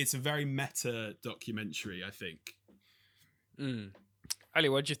 It's a very meta documentary, I think. Ali,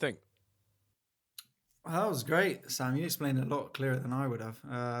 what did you think? That was great, Sam. You explained it a lot clearer than I would have.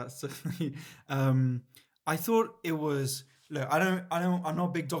 I thought it was. Look, I'm not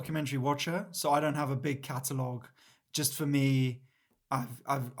a big documentary watcher, so I don't have a big catalog. Just for me,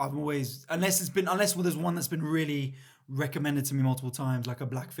 I've always, unless there's one that's been really recommended to me multiple times, like a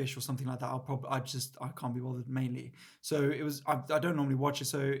Blackfish or something like that. I can't be bothered mainly. So it was. I don't normally watch it,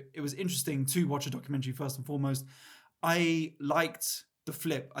 so it was interesting to watch a documentary first and foremost. I liked the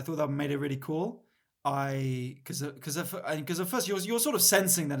flip. I thought that made it really cool. Because at first you're sort of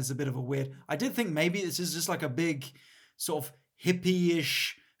sensing that it's a bit of a weird. I did think maybe this is just like a big sort of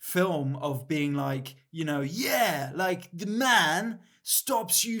hippie-ish film of being like, yeah, like the man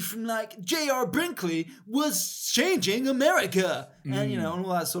stops you from like J.R. Brinkley was changing America and and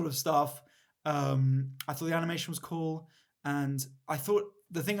all that sort of stuff. I thought the animation was cool, and I thought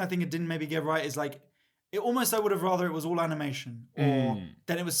the thing I think it didn't maybe get right is like, it almost, I would have rather it was all animation, or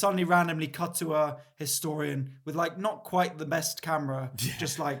then it was suddenly randomly cut to a historian with like not quite the best camera,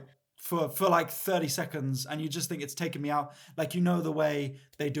 just like for like 30 seconds, and you just think it's taken me out. Like, the way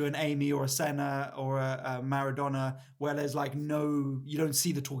they do an Amy or a Senna or a Maradona, where there's like you don't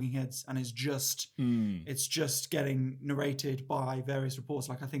see the talking heads, and it's just getting narrated by various reports.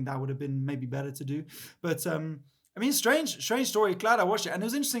 Like, I think that would have been maybe better to do, but I mean, strange story. Glad I watched it. And it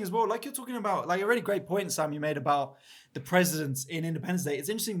was interesting as well. Like, you're talking about, like, a really great point, Sam, you made about the presidents in Independence Day. It's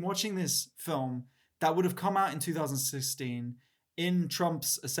interesting watching this film that would have come out in 2016 in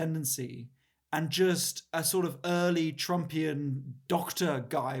Trump's ascendancy, and just a sort of early Trumpian doctor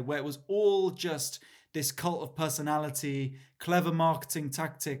guy, where it was all just this cult of personality, clever marketing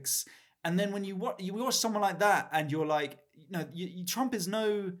tactics. And then when you watch someone like that, and you're like, Trump is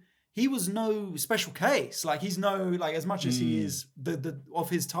he was no special case. Like, he's like, as much as he is the of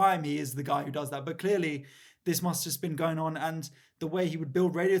his time, he is the guy who does that. But clearly this must just been going on. And the way he would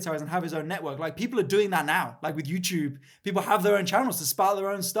build radio towers and have his own network, like, people are doing that now. Like, with YouTube, people have their own channels to spout their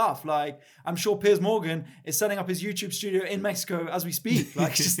own stuff. Like, I'm sure Piers Morgan is setting up his YouTube studio in Mexico as we speak,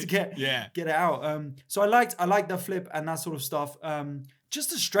 like, just to get it out. So I liked that flip and that sort of stuff.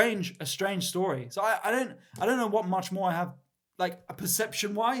 Just a strange story. So I don't know what much more I have, like,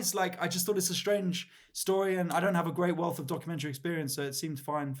 perception wise. Like, I just thought it's a strange story, and I don't have a great wealth of documentary experience, so it seemed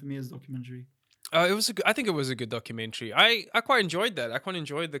fine for me as a documentary. I think it was a good documentary. I quite enjoyed that. I quite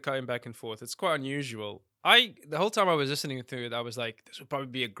enjoyed the going back and forth. It's quite unusual. The whole time I was listening to it, I was like, this would probably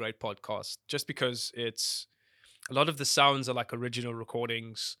be a great podcast, just because it's a lot of the sounds are like original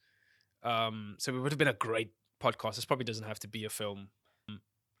recordings. So it would have been a great podcast. This probably doesn't have to be a film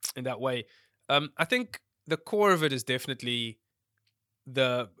in that way. I think the core of it is definitely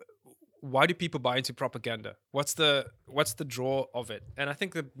why do people buy into propaganda? What's the draw of it? And I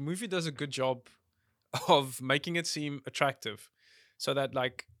think the movie does a good job of making it seem attractive, so that,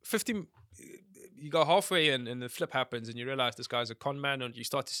 like, you go halfway in and the flip happens and you realize this guy's a con man, and you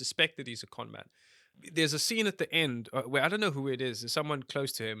start to suspect that he's a con man. There's a scene at the end where I don't know who it is. There's someone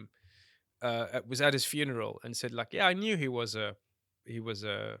close to him was at his funeral and said, like, yeah, I knew he was a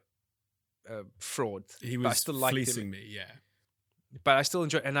fraud. He was still fleecing me, yeah. But I still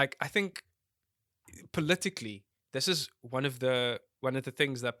enjoy it. And, like, I think politically, this is one of the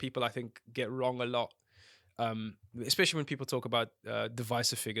things that people, I think, get wrong a lot, especially when people talk about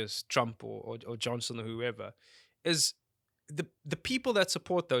divisive figures, Trump or Johnson or whoever, is the people that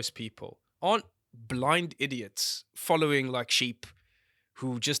support those people aren't blind idiots following like sheep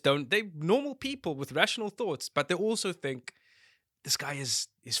who just they're normal people with rational thoughts, but they also think this guy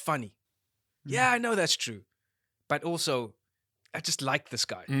is funny. Yeah, I know that's true. But also, I just like this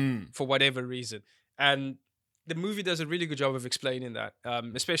guy for whatever reason. And the movie does a really good job of explaining that,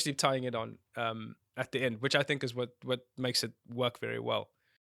 especially tying it on at the end, which I think is what makes it work very well.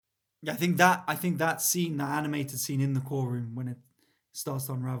 Yeah, I think that scene, that animated scene in the courtroom when it starts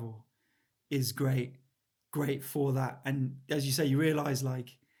to unravel, is great for that. And as you say, you realize,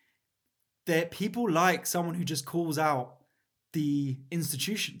 like, that people like someone who just calls out the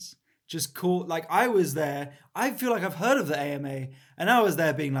institutions. Just cool. Like, I was there. I feel like I've heard of the AMA, and I was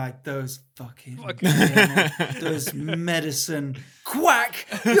there being like, those fucking AMA, those medicine quack.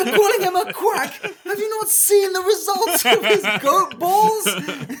 You're calling him a quack. Have you not seen the results of his goat balls?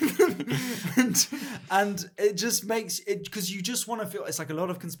 and it just makes it, because you just want to feel, it's like a lot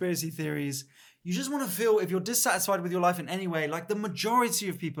of conspiracy theories. You just want to feel, if you're dissatisfied with your life in any way, like the majority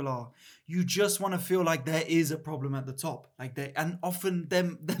of people are, you just want to feel like there is a problem at the top. And often there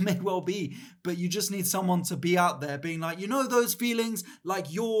may well be, but you just need someone to be out there being like, those feelings,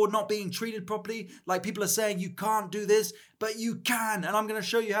 like you're not being treated properly, like people are saying you can't do this, but you can, and I'm going to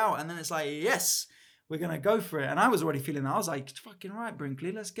show you how. And then it's like, yes, We're gonna go for it. And I was already feeling that. I was like, fucking right,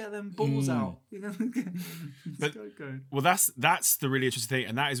 Brinkley, let's get them balls out. Go. Well, that's the really interesting thing,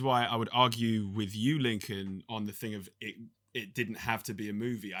 and that is why I would argue with you, Lincoln, on the thing of it didn't have to be a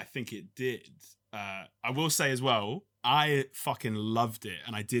movie. I think it did. I will say as well, I fucking loved it,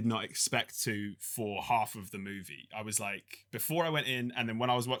 and I did not expect to for half of the movie. I was like, before I went in, and then when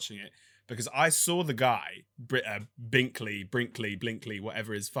I was watching it, because I saw the guy, Brinkley,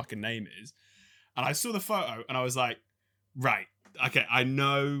 whatever his fucking name is, and I saw the photo, and I was like, right, okay, I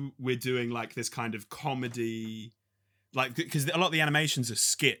know we're doing like this kind of comedy, like, because a lot of the animations are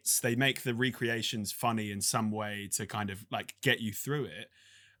skits. They make the recreations funny in some way to kind of like get you through it.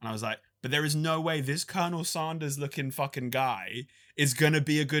 And I was like, but there is no way this Colonel Sanders looking fucking guy is going to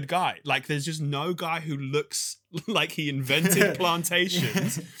be a good guy. Like, there's just no guy who looks like he invented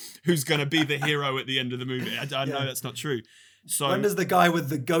plantations who's going to be the hero at the end of the movie. I know that's not true. So when does the guy with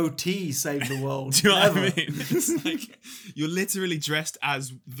the goatee save the world? Do you know what I mean? It's like, you're literally dressed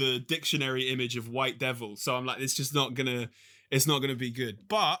as the dictionary image of White Devil. So I'm like, it's not gonna be good.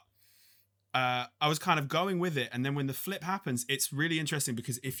 But I was kind of going with it, and then when the flip happens, it's really interesting,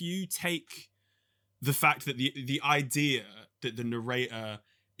 because if you take the fact that the idea that the narrator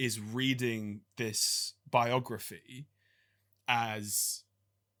is reading this biography as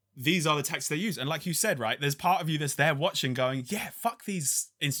these are the texts they use, and like you said, right, there's part of you that's there watching going, yeah, fuck these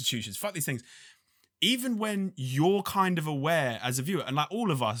institutions, fuck these things. Even when you're kind of aware as a viewer, and like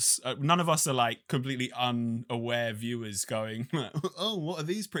all of us, none of us are like completely unaware viewers going, oh, what are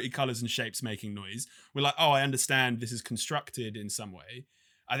these pretty colors and shapes making noise? We're like, oh, I understand this is constructed in some way.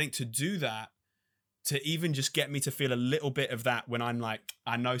 I think to do that, to even just get me to feel a little bit of that when I'm like,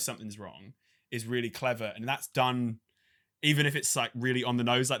 I know something's wrong, is really clever. And that's done, even if it's like really on the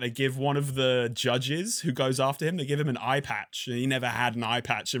nose. Like, they give one of the judges who goes after him, they give him an eye patch, and he never had an eye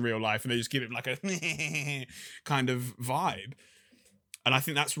patch in real life, and they just give him like a kind of vibe. And I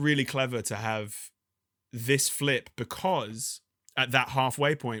think that's really clever to have this flip, because at that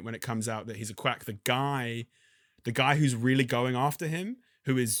halfway point when it comes out that he's a quack, the guy who's really going after him,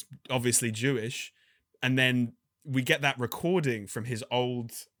 who is obviously Jewish, and then we get that recording from his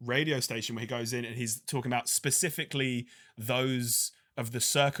old radio station where he goes in and he's talking about specifically those of the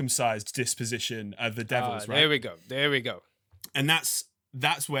circumcised disposition of the devils, right? There we go. And that's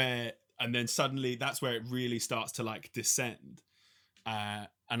where, and then suddenly that's where it really starts to like descend. And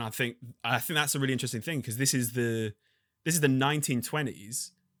I think that's a really interesting thing, because this is the 1920s,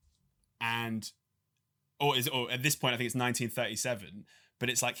 and or at this point I think it's 1937, but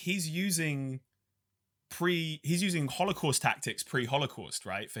it's like he's using Holocaust tactics pre-Holocaust,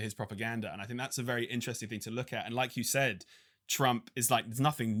 right, for his propaganda. And I think that's a very interesting thing to look at. And like you said, Trump is like, there's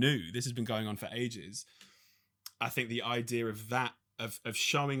nothing new. This has been going on for ages. I think the idea of that, of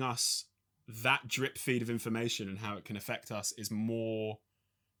showing us that drip feed of information and how it can affect us is more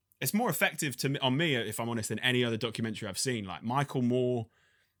effective on me, if I'm honest, than any other documentary I've seen. Like Michael Moore,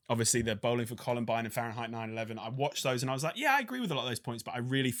 obviously the Bowling for Columbine and Fahrenheit 9/11. I watched those and I was like, yeah, I agree with a lot of those points, but I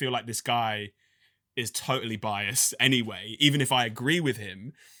really feel like this guy is totally biased anyway. Even if I agree with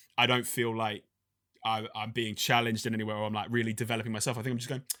him, I don't feel like I'm being challenged in any way, or I'm like really developing myself. I think I'm just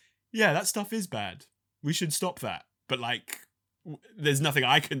going, yeah, that stuff is bad. We should stop that. But like, there's nothing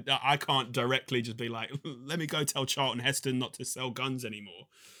I can't directly just be like, let me go tell Charlton Heston not to sell guns anymore.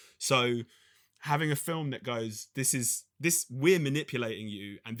 So having a film that goes, we're manipulating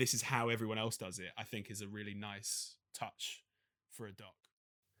you, and this is how everyone else does it, I think is a really nice touch for a doc.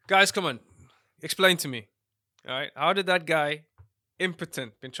 Guys, come on. Explain to me, all right? How did that guy,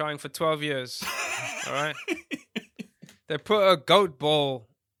 impotent, been trying for 12 years, all right? They put a goat ball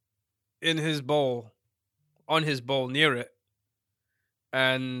in his bowl, on his bowl, near it,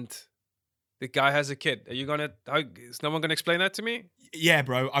 and the guy has a kid. Is no one gonna explain that to me? Yeah,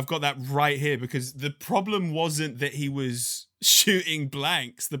 bro, I've got that right here, because the problem wasn't that he was shooting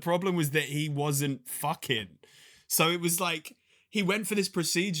blanks. The problem was that he wasn't fucking. So it was like, he went for this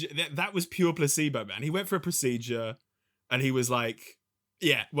procedure. That was pure placebo, man. He went for a procedure and he was like,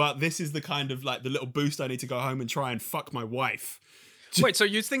 yeah, well, this is the kind of like the little boost I need to go home and try and fuck my wife. Wait, so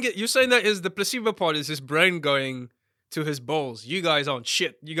you're saying that is the placebo part is his brain going to his balls? You guys aren't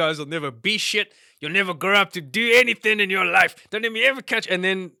shit. You guys will never be shit. You'll never grow up to do anything in your life. Don't let me ever catch. And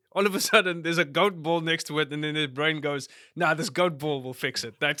then all of a sudden there's a goat ball next to it, and then his brain goes, nah, this goat ball will fix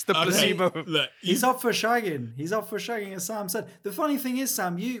it. That's the placebo. Look, he's up for shagging, as Sam said. The funny thing is,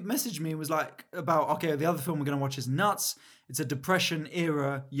 Sam, you messaged me and was like about, okay, the other film we're going to watch is Nuts. it's a Depression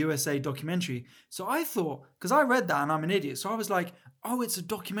era USA documentary. So I thought, because I read that and I'm an idiot, so I was like, oh, it's a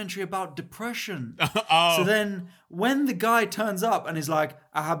documentary about depression. So then when the guy turns up and is like,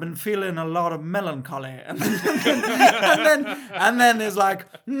 I have been feeling a lot of melancholy, and then there's like,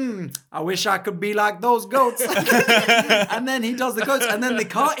 I wish I could be like those goats. And then he does the goats, and then the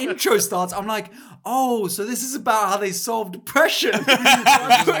car intro starts. I'm like, oh, so this is about how they solve depression.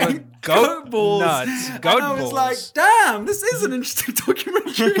 Goat balls. Nuts. And Goat I was balls. like, damn, this is an interesting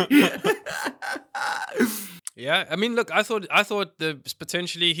documentary. Yeah, I mean, look, I thought that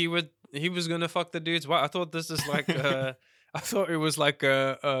potentially he was gonna fuck the dude's wife. I thought this is like I thought it was like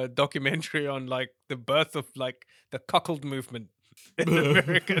a documentary on like the birth of like the cuckold movement in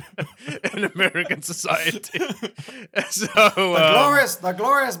American society. So The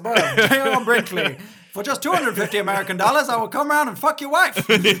glorious birth, J.R. Brinkley. For just $250 American, I will come around and fuck your wife.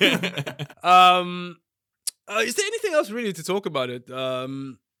 is there anything else really to talk about it?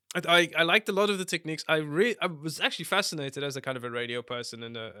 I liked a lot of the techniques. I was actually fascinated as a kind of a radio person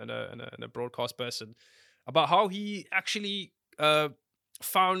and a broadcast person about how he actually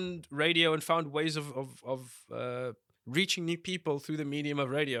found radio and found ways of reaching new people through the medium of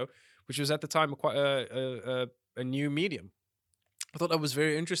radio, which was at the time quite a new medium. I thought that was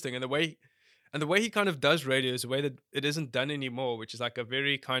very interesting, and the way he kind of does radio is a way that it isn't done anymore, which is like a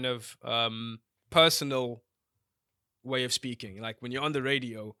very kind of personal way of speaking. Like when you're on the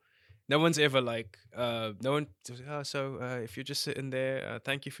radio, no one's ever like, if you're just sitting there,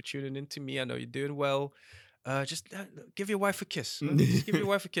 thank you for tuning in to me. I know you're doing well. Just give your wife a kiss. Just give your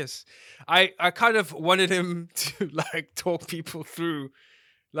wife a kiss. I kind of wanted him to like talk people through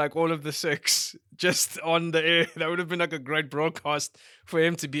like all of the six just on the air. That would have been like a great broadcast for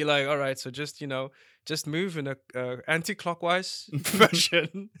him to be like, all right, so just, just move in a anti-clockwise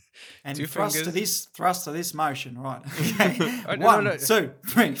fashion. And Two thrust fingers. to this motion, right? Okay. No. 1, 2,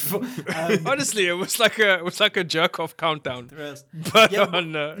 3, 4. Honestly, it was like a jerk off countdown. But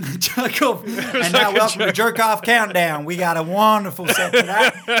on jerk off. And now welcome to Jerk Off Countdown. We got a wonderful set for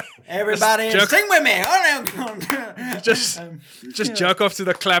that. Everybody sing with me. just jerk off to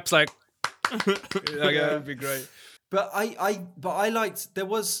the claps like that would be great. But I liked, there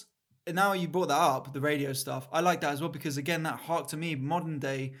was, now you brought that up, the radio stuff. I like that as well because again, that harked to me modern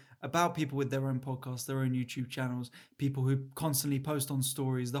day about people with their own podcasts, their own YouTube channels, people who constantly post on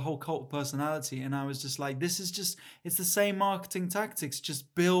stories, the whole cult of personality. And I was just like, this is just, it's the same marketing tactics.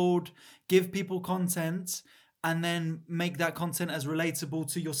 Just build, give people content, and then make that content as relatable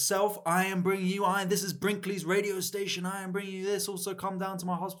to yourself. I am bringing you, this is Brinkley's radio station. I am bringing you this. Also come down to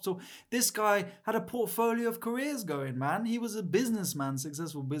my hospital. This guy had a portfolio of careers going, man. He was a businessman,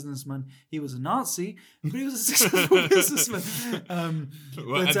 successful businessman. He was a Nazi, but he was a successful businessman.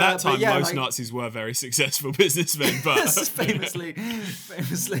 At that time, most Nazis were very successful businessmen, but famously.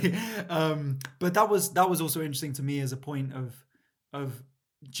 But that was also interesting to me as a point of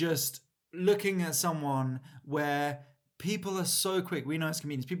just looking at someone where people are so quick. We know as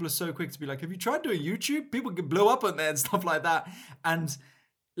comedians, people are so quick to be like, have you tried doing YouTube? People get blow up on there and stuff like that. And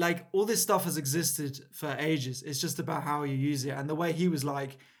like all this stuff has existed for ages. It's just about how you use it. And the way he was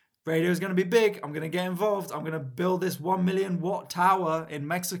like, radio is going to be big. I'm going to get involved. I'm going to build this 1 million watt tower in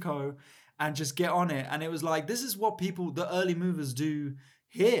Mexico and just get on it. And it was like, this is what people, the early movers do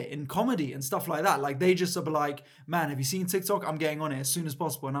here in comedy and stuff like that. Like they just are like, man, have you seen TikTok? I'm getting on it as soon as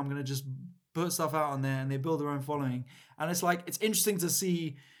possible and I'm going to just put stuff out on there, and they build their own following. And it's like, it's interesting to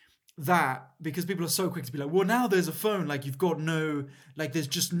see that because people are so quick to be like, well, now there's a phone, like you've got no, like there's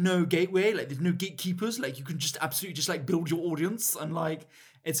just no gateway, like there's no gatekeepers, like you can just absolutely just like build your audience. And like,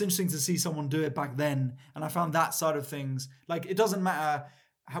 it's interesting to see someone do it back then. And I found that side of things, like it doesn't matter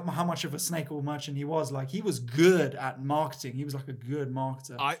how much of a snake oil merchant he was, like he was good at marketing. He was like a good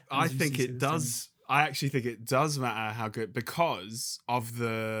marketer. I think it does. I actually think it does matter how good, because of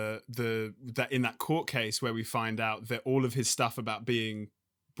the that in that court case where we find out that all of his stuff about being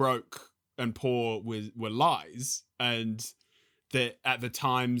broke and poor were lies, and that at the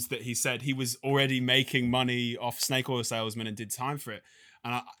times that he said he was already making money off snake oil salesmen and did time for it.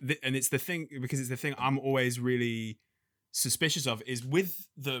 And it's the thing, because it's the thing I'm always really suspicious of is with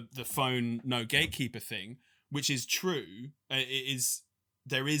the phone no gatekeeper thing, which is true.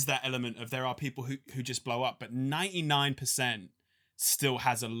 There is that element of there are people who just blow up, but 99% still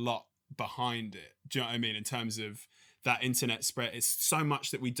has a lot behind it. Do you know what I mean? In terms of that internet spread, it's so much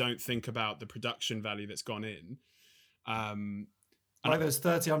that we don't think about the production value that's gone in. Like those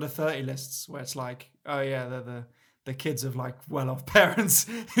 30 under 30 lists where it's like, oh yeah, they're the kids of like well-off parents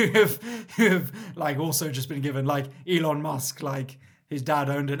who have like also just been given, like Elon Musk, like his dad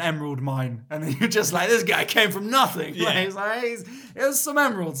owned an emerald mine, and then you're just like, this guy came from nothing. Yeah. Like, it's like, it was some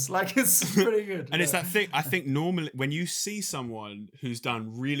emeralds. Like, it's pretty good. And it's that thing. I think normally when you see someone who's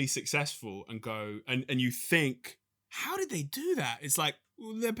done really successful and go and you think, how did they do that? It's like,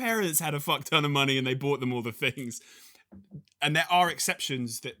 well, their parents had a fuck ton of money and they bought them all the things. And there are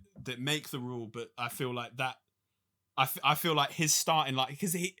exceptions that make the rule, but I feel like that. I feel like his starting, like,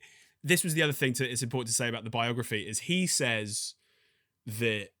 because this was the other thing it's important to say about the biography is he says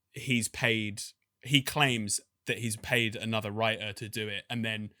that he claims that he's paid another writer to do it, and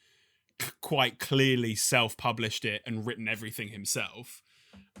then quite clearly self-published it and written everything himself.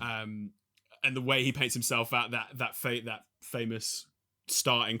 And the way he paints himself out, that famous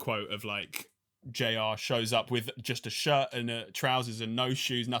starting quote of like, JR shows up with just a shirt and trousers and no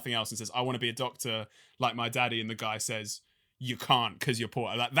shoes, nothing else, and says, I want to be a doctor like my daddy. And the guy says, you can't because you're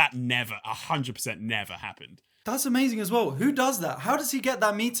poor. Like, that never, 100% never happened. That's amazing as well. Who does that? How does he get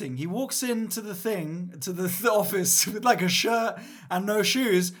that meeting? He walks into the office with like a shirt and no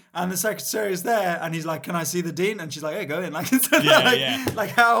shoes, and the secretary is there, and he's like, "Can I see the dean?" And she's like, "Hey, go in." Like, Yeah.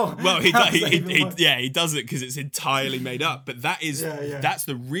 Like how? Well, he how does it because it's entirely made up. But that's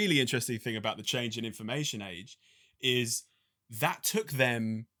the really interesting thing about the change in information age, is that took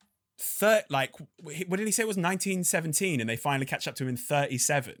them what did he say it was 1917, and they finally catch up to him in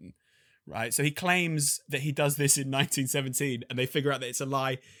 37. Right, so he claims that he does this in 1917, and they figure out that it's a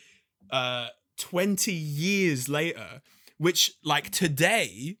lie 20 years later, which, like,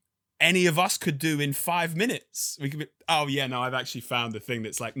 today any of us could do in 5 minutes. We could be, oh yeah, no, I've actually found the thing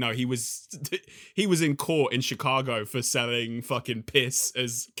that's like, no, he was in court in Chicago for selling fucking piss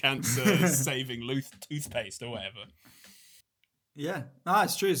as cancer saving toothpaste or whatever. Yeah, no,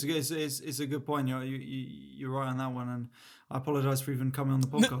 it's true. It's a good point. You're right on that one, and I apologize for even coming on the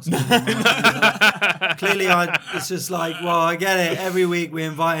podcast. Clearly, it's just like, well, I get it. Every week we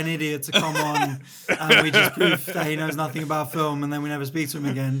invite an idiot to come on, and we just prove that he knows nothing about film, and then we never speak to him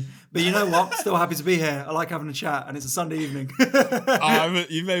again. But you know what? Still happy to be here. I like having a chat, and it's a Sunday evening.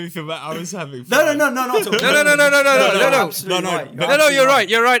 You made me feel bad. I was having fun. No, not at all. No, you're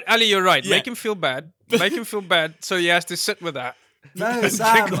right, Ali, you're right. Yeah. Make him feel bad, so he has to sit with that. No,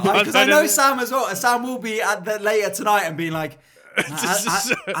 Sam, because I know Sam as well. Sam will be at that later tonight and being like,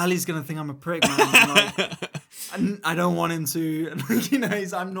 Ali's gonna think I'm a prick, man. I don't want him to.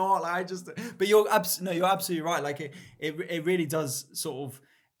 I'm not. Like, I just. But you're absolutely right. Like it really does sort of.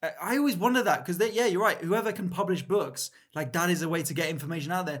 I always wonder that because you're right. Whoever can publish books, like, that is a way to get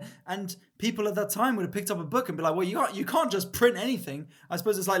information out there. And people at that time would have picked up a book and be like, well, you can't just print anything. I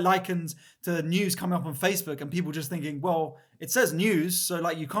suppose it's like likened to news coming up on Facebook and people just thinking, well, it says news, so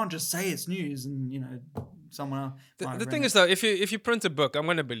like you can't just say it's news, and someone else. The thing is though, if you print a book, I'm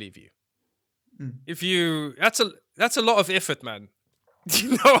gonna believe you. If you that's a lot of effort, man. You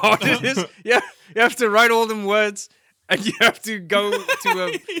know how hard it is. Yeah, you have to write all them words. And you have to go to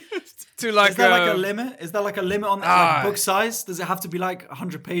like. Is there like a limit? Is there like a limit on like book size? Does it have to be like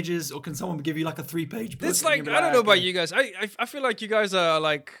 100 pages, or can someone give you like a 3-page book? It's like, I don't know about you guys. I feel like you guys are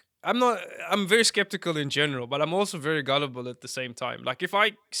like, I'm very skeptical in general, but I'm also very gullible at the same time. Like, if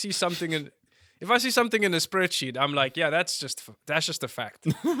I see something in a spreadsheet, I'm like, yeah, that's just a fact.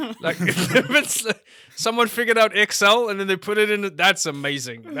 Like, if it's like someone figured out Excel and then they put it in, that's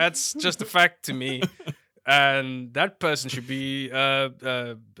amazing. That's just a fact to me. And that person should be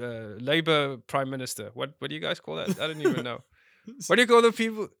Labour Prime Minister. What do you guys call that? I don't even know. What do you call the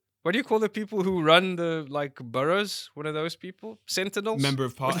people? What do you call the people who run the like boroughs? One of those people, sentinels. Member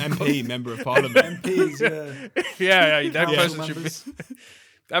of MP, member of Parliament. MPs, yeah. That person should be.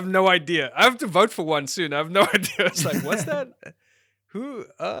 I have no idea. I have to vote for one soon. I have no idea. It's like, what's that? Who?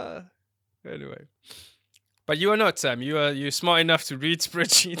 Anyway. But you are not, Sam. You're smart enough to read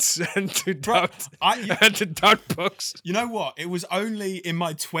spreadsheets and to doubt books. You know what? It was only in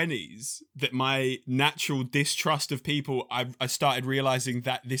my 20s that my natural distrust of people, I started realizing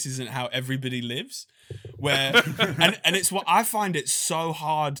that this isn't how everybody lives. Where and it's what I find it so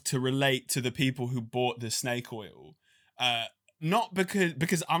hard to relate to the people who bought the snake oil. Not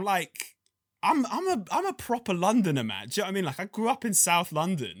because I'm like. I'm a proper Londoner, man. Do you know what I mean? Like, I grew up in South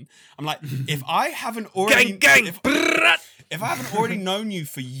London. I'm like, if I haven't already if I haven't already known you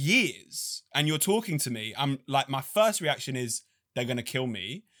for years and you're talking to me, I'm like, my first reaction is they're gonna kill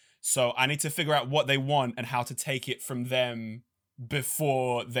me. So I need to figure out what they want and how to take it from them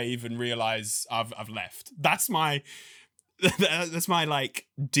before they even realize I've left. That's my like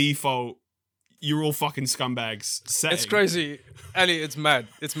default. You're all fucking scumbags. Setting. It's crazy, Ali. It's mad.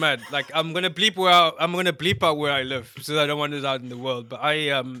 Like, I'm gonna bleep out where I live, so that I don't want it out in the world. But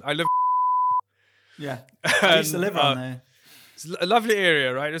I live. Yeah, I used to live around there. It's a lovely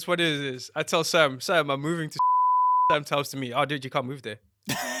area, right? That's what it is. I tell Sam, I'm moving to. Sam tells to me, oh, dude, you can't move there.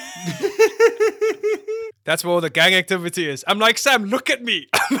 That's where all the gang activity is. I'm like, Sam, look at me.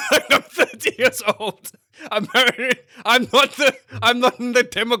 I'm 30 years old. I'm married. I'm not in the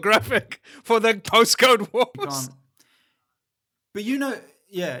demographic for the postcode wars. But you know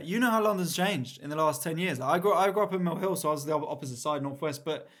how London's changed in the last 10 years. I grew up in Mill Hill, so I was the opposite side, northwest.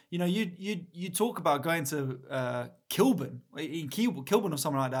 But you talk about going to Kilburn or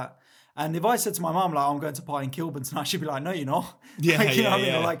something like that. And if I said to my mum, like, I'm going to party in Kilburn tonight, she'd be like, no, you're not. Yeah, like, you know what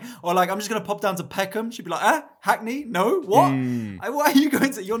I mean? Or like, I'm just going to pop down to Peckham. She'd be like, Hackney? No? What? Why are you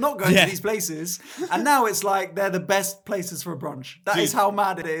going to? You're not going to these places. And now it's like they're the best places for a brunch. That is how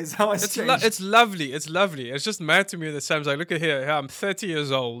mad it is. How it's changed. It's lovely. It's lovely. It's just mad to me that Sam's like, look at here. I'm 30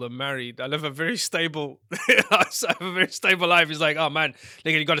 years old. I'm married. I live a very stable, I have a very stable life. He's like, oh man,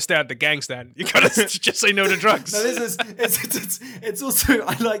 nigga, you got to stay at the gang stand. You got to just say no to drugs. No, it's also,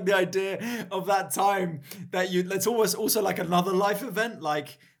 I like the idea of that time that it's almost also like another life event.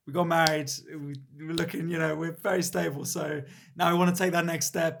 Like, we got married, we're looking, we're very stable. So now we want to take that next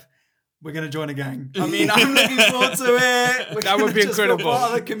step. We're going to join a gang. I mean, I'm looking forward to it. That would be incredible.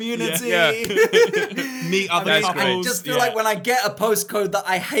 Part of the community. Meet other couples. I just feel like when I get a postcode that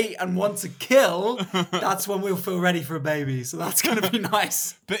I hate and want to kill, that's when we'll feel ready for a baby. So that's going to be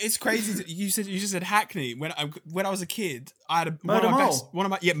nice. But it's crazy. You just said Hackney. When I was a kid, I had Murder Mile.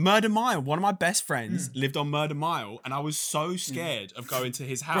 Murder Mile. One of my best friends lived on Murder Mile, and I was so scared of going to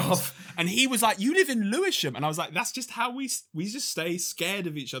his house. And he was like, "You live in Lewisham," and I was like, "That's just how we just stay scared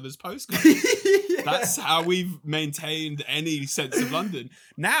of each other's postcodes." That's how we've maintained any sense of London.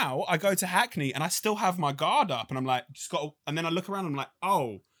 Now I go to Hackney and I still have my guard up, and I'm like, and then I look around and I'm like,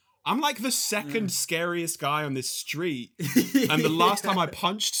 oh, I'm like the second scariest guy on this street. And the last time I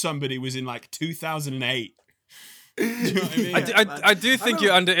punched somebody was in like 2008. Do you know what I mean? I do think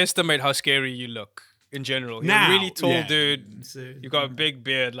you underestimate how scary you look in general. You're a really tall dude. You've got a big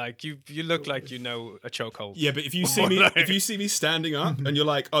beard. Like you look like a chokehold. Yeah, but if you see me standing up and you're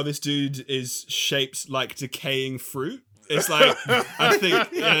like, oh, this dude is shaped like decaying fruit, it's like, I think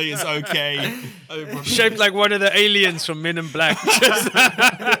it's okay. Shaped like one of the aliens from Men in Black.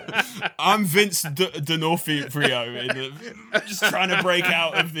 I'm Vince D'Onofrio, just trying to break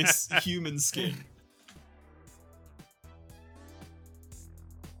out of this human skin.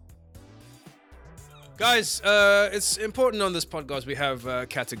 Guys, it's important on this podcast we have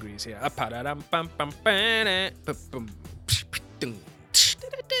categories here.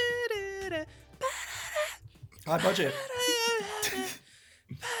 High budget.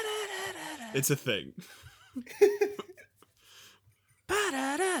 It's a thing.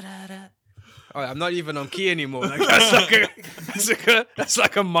 Oh, I'm not even on key anymore. Like, that's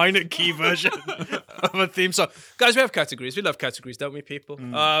like a minor key version of a theme song. Guys, we have categories. We love categories, don't we, people?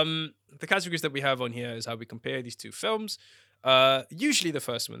 The categories that we have on here is how we compare these two films. Usually the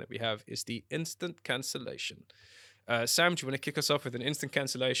first one that we have is the instant cancellation. Sam, do you want to kick us off with an instant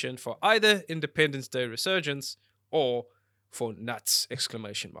cancellation for either Independence Day Resurgence or for Nuts! !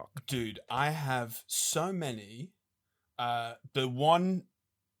 Dude, I have so many. The one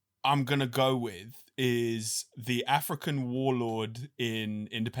I'm going to go with is the African warlord in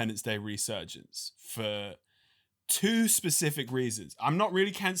Independence Day Resurgence for two specific reasons. I'm not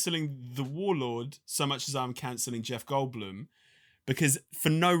really cancelling the warlord so much as I'm cancelling Jeff Goldblum, because for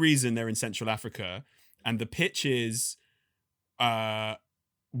no reason they're in Central Africa. And the pitch is, what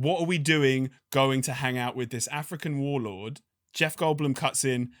are we doing going to hang out with this African warlord? Jeff Goldblum cuts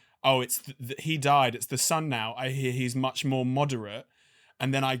in, oh, he died. It's the son now. I hear he's much more moderate.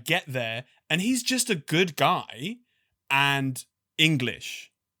 And then I get there and he's just a good guy and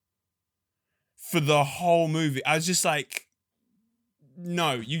English for the whole movie. I was just like,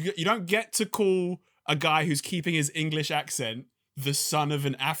 no, you don't get to call a guy who's keeping his English accent the son of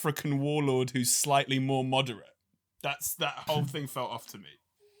an African warlord who's slightly more moderate. That whole thing felt off to me.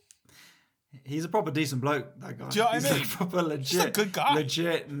 He's a proper decent bloke, that guy. Do you know what He's I mean? a proper legit, He's a good guy.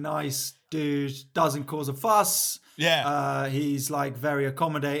 Legit, nice dude. Doesn't cause a fuss. Yeah. He's like very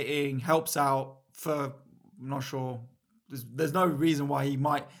accommodating, helps out for, I'm not sure. There's no reason why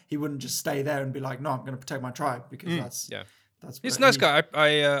he wouldn't just stay there and be like, no, I'm going to protect my tribe, because that's he's a nice guy.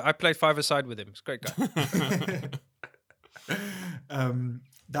 I played five-a-side with him. He's a great guy.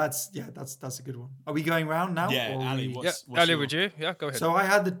 That's a good one. Are we going round now? Yeah, Ali, Ali, would you? Yeah, go ahead. So I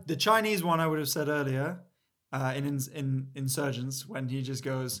had the Chinese one I would have said earlier in Insurgents, when he just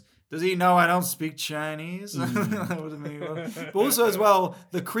goes, does he know I don't speak Chinese? That would have been well. But also as well,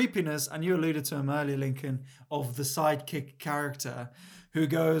 the creepiness, and you alluded to him earlier, Lincoln, of the sidekick character who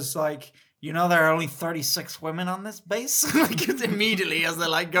goes like, you know, there are only 36 women on this base. Like, it's immediately as they're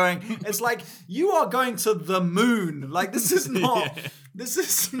like going, it's like, you are going to the moon. Like, this is not, this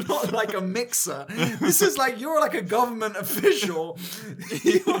is not like a mixer. This is like, you're like a government official.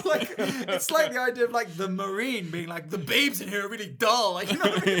 You're like, it's like the idea of like the Marine being like, the babes in here are really dull. Like, you know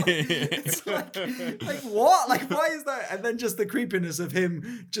what I mean? It's like what? Like, why is that? And then just the creepiness of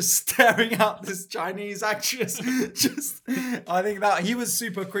him just staring at this Chinese actress. Just, I think that he was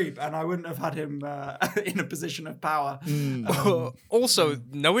super creep, and I wouldn't have had him in a position of power. Also,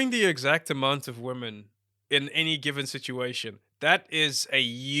 knowing the exact amount of women in any given situation, that is a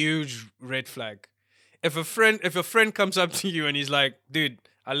huge red flag. If a friend comes up to you and he's like, dude,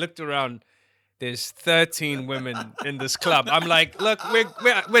 I looked around, there's 13 women in this club. I'm like, look,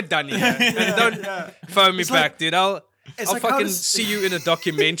 we're done here. And don't phone me back, dude. I'll like, fucking see you in a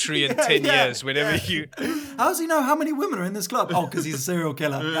documentary in 10 years whenever you... How does he know how many women are in this club? Oh, because he's a serial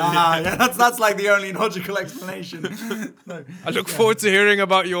killer. That's like the only logical explanation. No. I look forward to hearing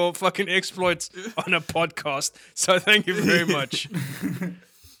about your fucking exploits on a podcast. So thank you very much.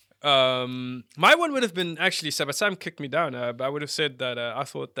 My one would have been actually, but Sam kicked me down. But I would have said that I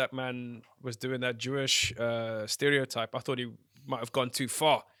thought that man was doing that Jewish stereotype. I thought he might have gone too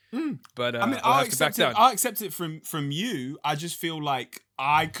far. But I mean, I'll accept it from you. I just feel like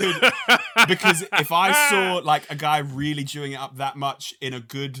I could, because if I saw like a guy really chewing it up that much in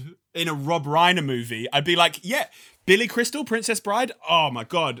a Rob Reiner movie, I'd be like, yeah, Billy Crystal, Princess Bride. Oh my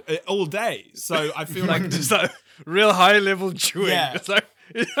god, all day. So I feel like just like real high level chewing. Yeah. It's like,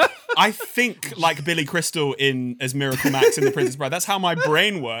 I think like Billy Crystal as Miracle Max in The Princess Bride. That's how my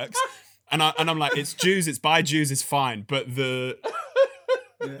brain works. And I'm like, it's Jews, it's by Jews, it's fine. But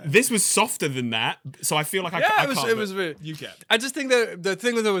this was softer than that, so I feel like I can't. It was weird. You get. I just think that the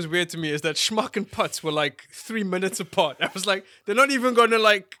thing that was weird to me is that Schmuck and Putz were like 3 minutes apart. I was like, they're not even going to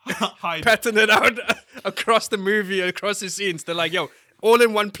like pattern it out across the movie, across the scenes. They're like, yo, all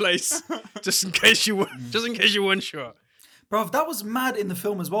in one place, just in case you weren't sure. Bro, that was mad in the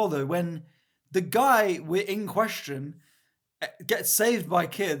film as well, though, when the guy in question gets saved by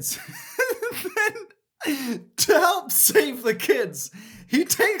kids. Then, to help save the kids, he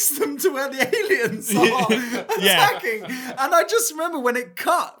takes them to where the aliens are attacking. And I just remember when it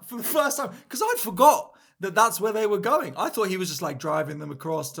cut for the first time, because I'd forgot that that's where they were going. I thought he was just like driving them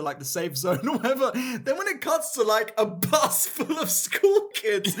across to like the safe zone or whatever. Then when it cuts to like a bus full of school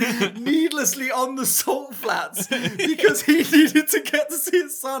kids needlessly on the salt flats because he needed to get to see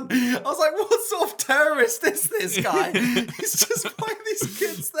his son, I was like, what sort of terrorist is this guy? He's just finding these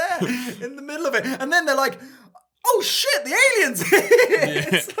kids there in the middle of it. And then they're like, oh shit, the aliens!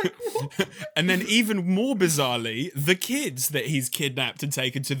 It's like, what? And then even more bizarrely, the kids that he's kidnapped and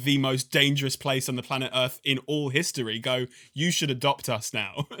taken to the most dangerous place on the planet Earth in all history go, you should adopt us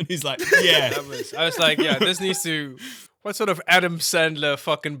now. And he's like, yeah. I was like, yeah, this needs to... What sort of Adam Sandler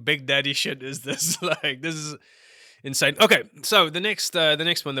fucking Big Daddy shit is this? Like, this is insane. Okay, so the next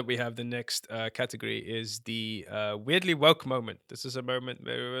one that we have, the next category is the weirdly woke moment. This is a moment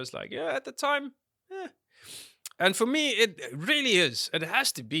where it was like, yeah, at the time, And for me, it really is. It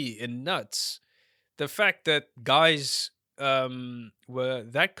has to be in nuts. The fact that guys were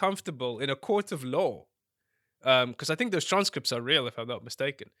that comfortable in a court of law, because I think those transcripts are real, if I'm not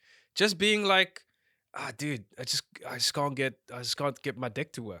mistaken. Just being like, dude, I just can't get my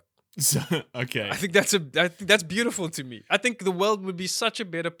dick to work. So, okay. I think that's beautiful to me. I think the world would be such a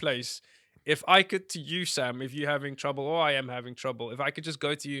better place if I could, to you, Sam, if you're having trouble or I am having trouble, if I could just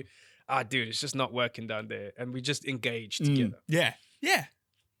go to you, dude, it's just not working down there, and we just engage together. Yeah.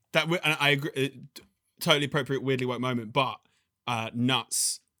 And I agree. Totally appropriate, weirdly woke moment, but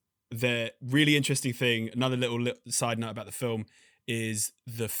nuts. The really interesting thing, another little side note about the film, is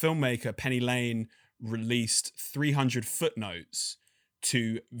the filmmaker Penny Lane released 300 footnotes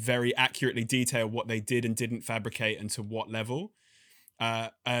to very accurately detail what they did and didn't fabricate and to what level.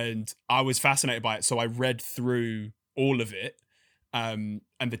 And I was fascinated by it, so I read through all of it. And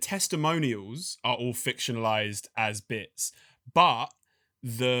the testimonials are all fictionalized as bits, but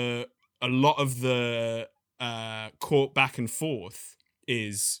a lot of the court back and forth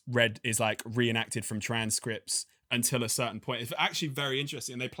is like reenacted from transcripts until a certain point. It's actually very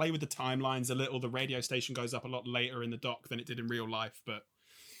interesting, and they play with the timelines a little. The radio station goes up a lot later in the doc than it did in real life, but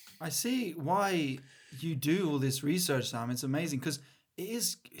I see why you do all this research, Sam. It's amazing because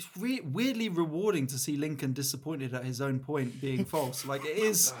it's weirdly rewarding to see Lincoln disappointed at his own point being false. Like it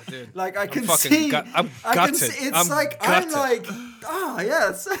is, like I can see. I'm gutted. It's like gutted. I'm like,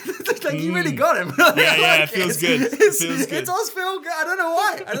 yes, like you really got him. Yeah, it feels good. It does feel good. I don't know why.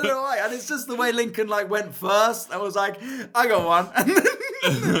 why. And it's just the way Lincoln like went first. I was like, I got one. And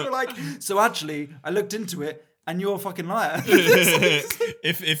then they were like, so actually, I looked into it. And you're a fucking liar.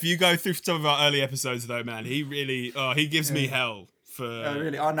 if you go through some of our early episodes, though, man, he really he gives me hell for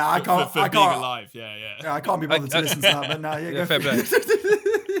really. Oh no, I can't. for being alive. Yeah. I can't be bothered to listen to that. But no, go fair for it.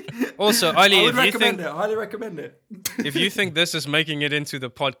 play. Also, Ali, I would recommend it. Highly recommend it. If you think this is making it into the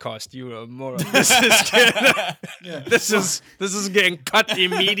podcast, you are a moron. This is getting cut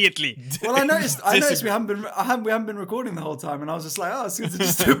immediately. Well, I noticed we haven't been recording the whole time, and I was just like, it's good to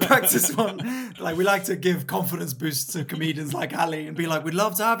just do a practice one. Like, we like to give confidence boosts to comedians like Ali and be like, we'd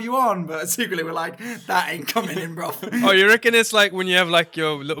love to have you on, but secretly we're like, that ain't coming in, bro. Oh, you reckon it's like when you have like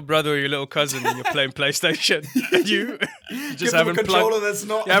your little brother or your little cousin and you're playing PlayStation, and you just haven't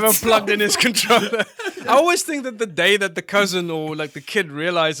plugged in his controller. I always think that the day that the cousin or like the kid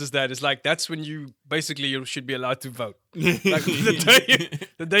realizes that is like, that's when you should be allowed to vote. Like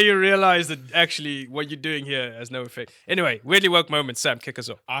the day you realize that actually what you're doing here has no effect. Anyway, weirdly woke moment. Sam, kick us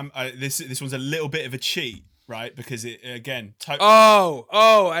off. This one's a little bit of a cheat, right? Because it again. And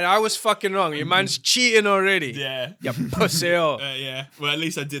I was fucking wrong. Your man's cheating already. Yeah. You pussy. Yeah. Well, at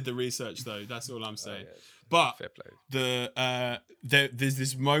least I did the research though. That's all I'm saying. Yeah. But Fair play. there's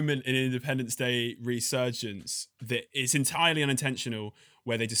this moment in Independence Day resurgence that it's entirely unintentional,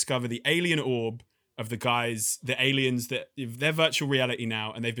 where they discover the alien orb of the aliens that they're virtual reality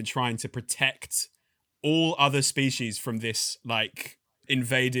now, and they've been trying to protect all other species from this like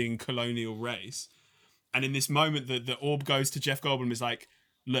invading colonial race. And in this moment, the orb goes to Jeff Goldblum and is like,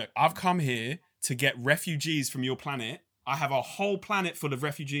 look, I've come here to get refugees from your planet. I have a whole planet full of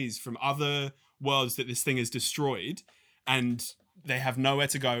refugees from other worlds that this thing has destroyed, and they have nowhere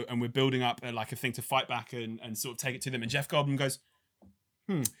to go, and we're building up a thing to fight back and sort of take it to them. And Jeff Goldblum goes,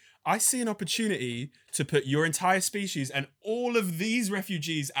 I see an opportunity to put your entire species and all of these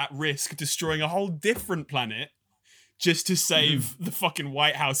refugees at risk, destroying a whole different planet just to save the fucking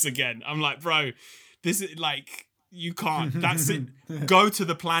White House again. I'm like, bro, this is like, you can't. That's it. Go to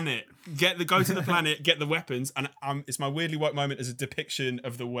the planet. Go to the planet. Get the weapons. And it's my weirdly woke moment as a depiction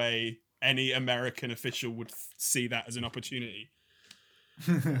of the way any American official would see that as an opportunity.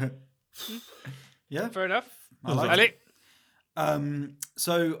 Yeah, fair enough. I like Ali?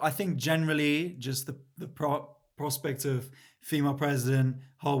 So I think generally just the prospect of female president,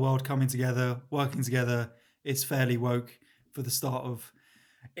 whole world coming together, working together, is fairly woke for the start of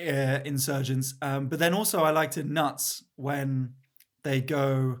insurgents. But then also I liked it nuts when they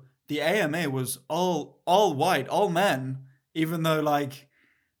go, the AMA was all white, all men, even though like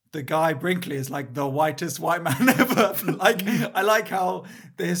the guy Brinkley is like the whitest white man ever. Like, I like how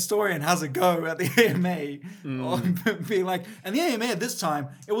the historian has a go at the AMA, being like, and the AMA at this time,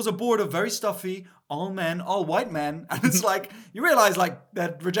 it was a board of very stuffy, all men, all white men. And it's like, you realize like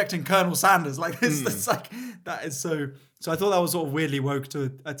they're rejecting Colonel Sanders. Like, it's like, that is so I thought that was sort of weirdly woke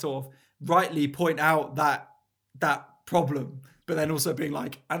to sort of rightly point out that problem. But then also being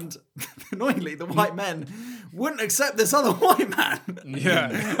like, and annoyingly, the white men wouldn't accept this other white man.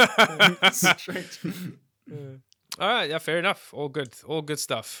 Yeah. Strange. All right. Yeah, fair enough. All good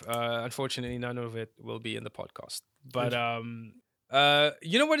stuff. Unfortunately, none of it will be in the podcast. But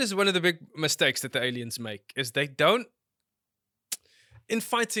you know what is one of the big mistakes that the aliens make is they don't, in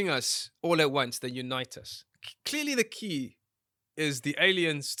fighting us all at once, they unite us. Clearly, the key is the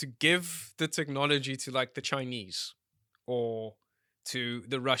aliens to give the technology to like the Chinese or to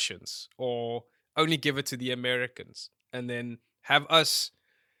the Russians, or only give it to the Americans, and then have us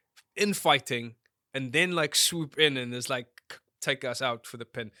infighting, and then like swoop in and just like take us out for the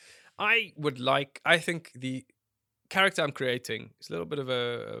pin. I think the character I'm creating is a little bit of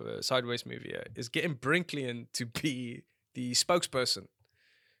a sideways movie here, is getting Brinkley in to be the spokesperson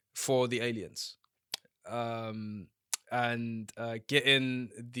for the aliens. And get in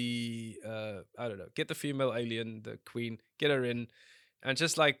the get the female alien, the queen, get her in, and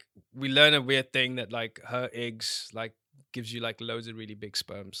just like we learn a weird thing that like her eggs like gives you like loads of really big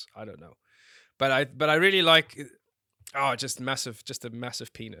sperms. I don't know, but I really like just a massive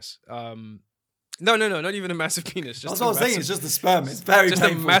penis. No, not even a massive penis. Just that's what I was saying. It's just the sperm. It's very just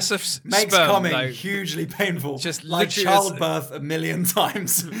painful. A massive makes sperm, coming like, hugely painful. Just like childbirth a million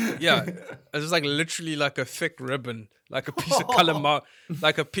times. Yeah, it's like literally like a thick ribbon, like a piece of calamari,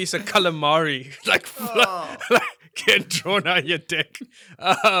 like getting drawn out your dick.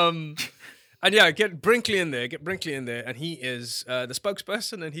 And yeah, get Brinkley in there, and he is the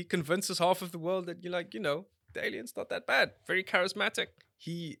spokesperson, and he convinces half of the world that you're like, the alien's not that bad. Very charismatic.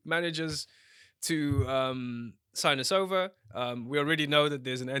 He manages to sign us over. We already know that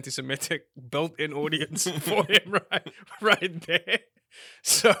there's an anti-Semitic built-in audience for him right there.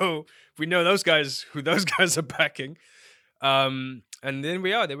 So we know those guys who those guys are backing. And then there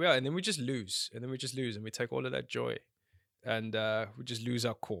we are, and then we just lose, and we take all of that joy, and we just lose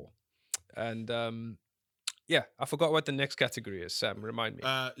our core. And yeah, I forgot what the next category is. Sam, remind me.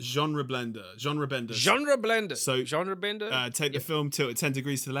 Genre bender. So genre bender. Take the film, tilt it 10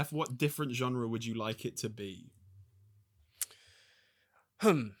 degrees to the left. What different genre would you like it to be?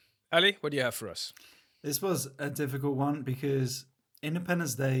 Ali, what do you have for us? This was a difficult one because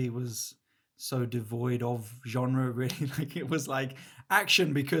Independence Day was so devoid of genre, really. Like, it was like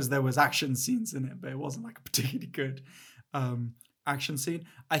action because there was action scenes in it, but it wasn't like a particularly good action scene.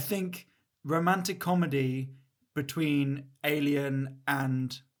 I think romantic comedy between alien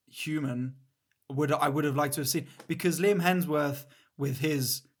and human I would have liked to have seen, because Liam Hemsworth with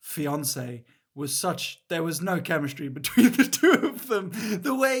his fiance there was no chemistry between the two of them.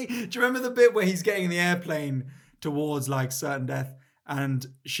 The way, do you remember the bit where he's getting in the airplane towards like certain death and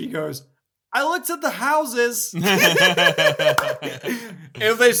she goes, I looked at the houses.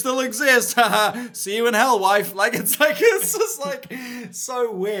 If they still exist, see you in hell, wife. Like, it's just like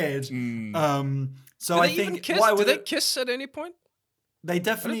so weird. So I think kiss? Did they kiss at any point? They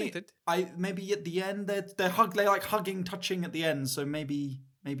definitely. Maybe at the end they like hugging, touching at the end. So maybe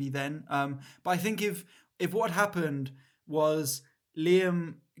then. But I think if what happened was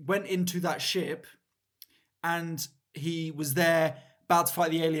Liam went into that ship and he was there about to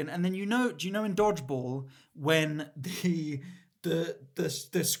fight the alien, and then do you know in Dodgeball when the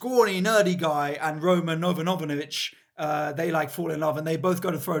scrawny nerdy guy and Roman Novanovic they like fall in love and they both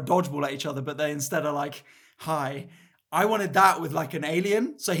go to throw a dodgeball at each other, but they instead are like, hi. I wanted that with like an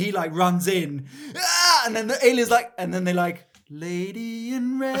alien, so he like runs in, and then the alien's like, and then they like, lady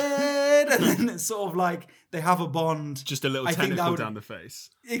in red, and then it's sort of like they have a bond. Just a little tentacle down the face.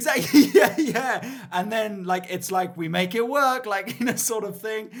 Exactly, yeah. And then like it's like we make it work, like, sort of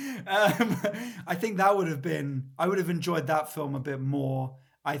thing. I think I would have enjoyed that film a bit more,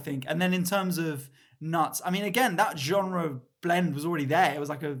 I think. And then in terms of nuts, I mean, again, that genre blend was already there. It was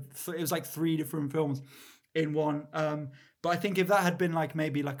like three different films in one. But I think if that had been like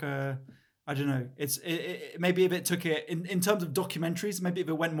maybe like a, I don't know, maybe if it took it in terms of documentaries, maybe if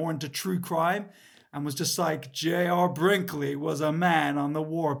it went more into true crime and was just like J.R. Brinkley was a man on the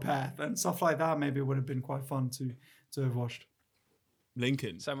warpath and stuff like that, maybe it would have been quite fun to have watched.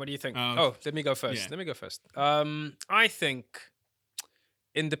 Lincoln. Sam, what do you think? Let me go first. I think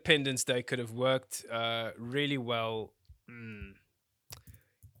Independence Day could have worked really well.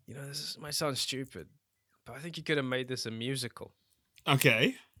 This might sound stupid, but I think you could have made this a musical.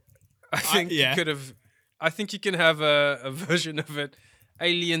 Okay. I think you could have. I think you can have a version of it.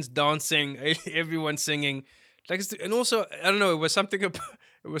 Aliens dancing, everyone singing, and also I don't know. It was something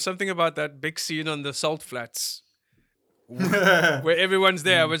about that big scene on the salt flats where everyone's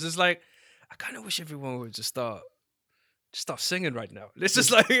there. I was just like, I kind of wish everyone would just start singing right now. Let's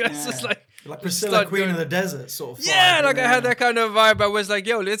just like Priscilla, Queen of the Desert sort of vibe. Yeah, like I had that kind of vibe. I was like,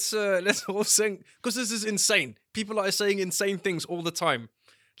 yo, let's all sing, because this is insane. People are saying insane things all the time.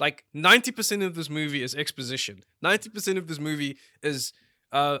 Like 90% of this movie is exposition. 90% of this movie is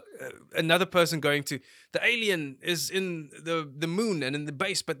another person going to, the alien is in the moon and in the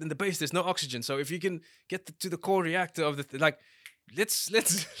base, but in the base there's no oxygen. So if you can get to the core reactor of the let's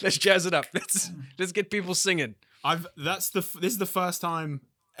jazz it up. Let's get people singing. This is the first time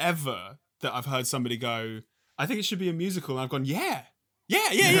ever that I've heard somebody go, I think it should be a musical, and I've gone, yeah,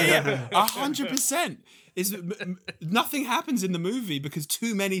 100%. Nothing happens in the movie because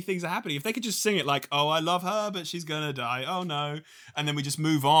too many things are happening. If they could just sing it like, oh, I love her, but she's gonna die, oh no, and then we just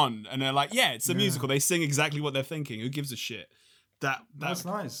move on, and they're like, yeah, it's a musical. They sing exactly what they're thinking. Who gives a shit? That's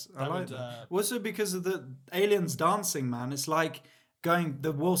nice. I like that. Also because of the aliens dancing, man. It's like going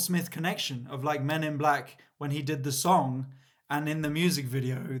the Will Smith connection of like Men in Black when he did the song. And in the music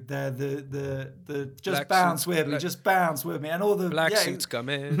video, the just bounce with me, and all the black suits come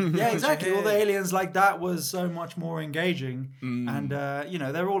in. Yeah, exactly. All the aliens like that was so much more engaging, and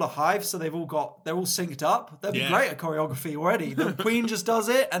they're all a hive, so they're all synced up. They'd be great at choreography already. The Queen just does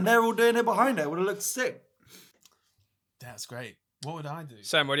it, and they're all doing it behind her. Would have looked sick. That's great. What would I do?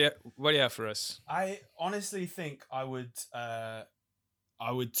 Sam, what do you have for us? I honestly think I would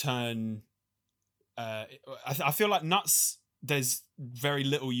turn. I feel like Nuts. There's very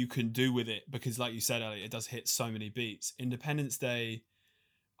little you can do with it because, like you said, Elliot, it does hit so many beats. Independence Day,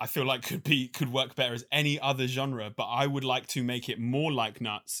 I feel like could work better as any other genre, but I would like to make it more like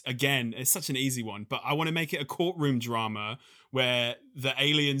Nuts. Again, it's such an easy one, but I want to make it a courtroom drama where the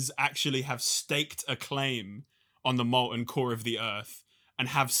aliens actually have staked a claim on the molten core of the Earth and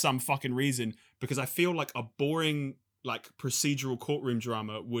have some fucking reason, because I feel like a boring like procedural courtroom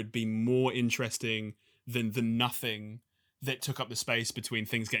drama would be more interesting than the nothing that took up the space between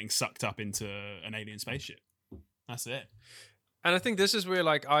things getting sucked up into an alien spaceship. That's it. And I think this is where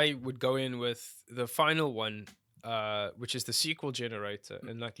like I would go in with the final one, which is the sequel generator,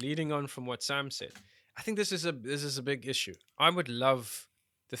 and like leading on from what Sam said. I think this is a big issue. I would love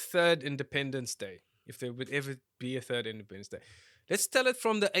the third Independence Day, if there would ever be a third Independence Day. Let's tell it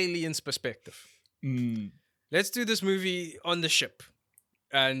from the aliens' perspective. Let's do this movie on the ship.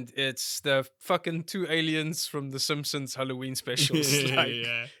 And it's the fucking two aliens from the Simpsons Halloween specials.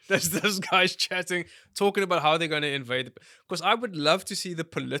 There's those guys chatting, talking about how they're going to invade. Because I would love to see the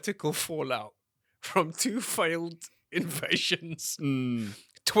political fallout from two failed invasions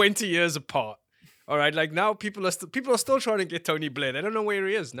 20 years apart. All right, like now people are still trying to get Tony Blair. They don't know where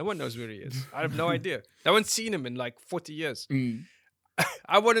he is. No one knows where he is. I have no idea. No one's seen him in like 40 years.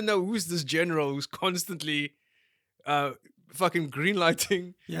 I want to know who's this general who's constantly fucking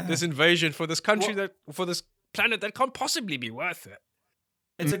greenlighting this invasion for this country for this planet that can't possibly be worth it.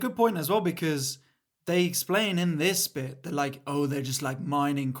 It's a good point as well, because they explain in this bit that like, oh, they're just like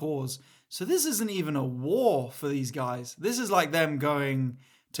mining cores. So this isn't even a war for these guys. This is like them going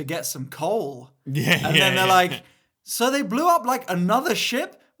to get some coal. And then they're like, so they blew up like another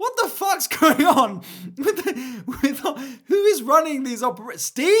ship? What the fuck's going on? Who is running these operations?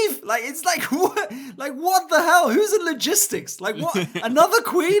 Steve? Like, it's like, what? Like, what the hell? Who's in logistics? Like, what? Another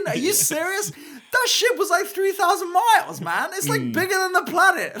queen? Are you serious? That ship was like 3,000 miles, man. It's like bigger than the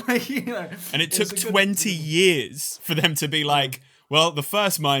planet. Like, you know. And it took 20 years for them to be like, well, the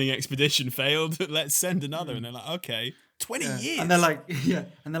first mining expedition failed. Let's send another. And they're like, okay, 20 years. And they're like,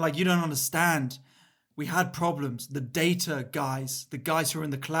 you don't understand. We had problems. The data guys, the guys who are in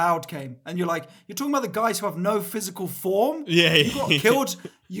the cloud came. And you're talking about the guys who have no physical form? You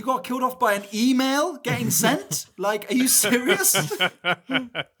got killed off by an email getting sent? Like, are you serious?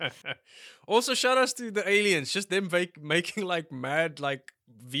 Also, shout outs to the aliens. Just them making like mad, like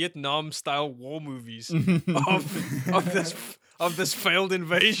Vietnam style war movies of this failed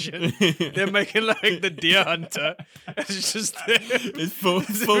invasion. They're making like the Deer Hunter. It's just it's full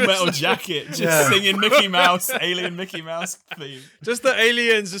metal jacket, just singing Mickey Mouse, alien Mickey Mouse theme. Just the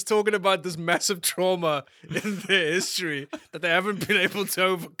aliens just talking about this massive trauma in their history that they haven't been able to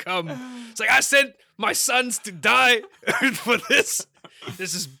overcome. It's like, I sent my sons to die for this.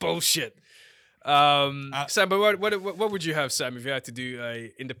 This is bullshit. Sam, but what would you have, Sam, if you had to do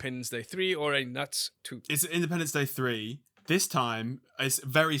a Independence Day 3 or a Nuts 2? It's Independence Day 3. This time, it's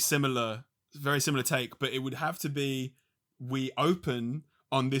very similar take, but it would have to be, we open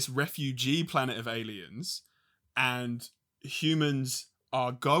on this refugee planet of aliens, and humans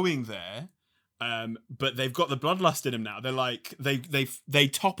are going there, but they've got the bloodlust in them now. They're like, they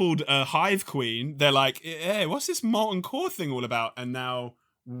toppled a hive queen. They're like, hey, what's this molten core thing all about? And now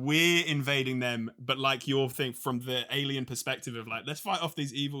we're invading them, but like your thing from the alien perspective of like, let's fight off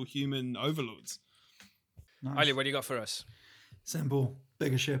these evil human overlords. Nice. Ali, what do you got for us? Simple.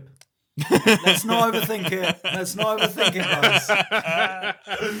 Bigger ship. Let's not overthink it. Guys.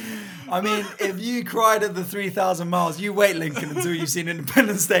 I mean, if you cried at the 3,000 miles, you wait, Lincoln, until you've seen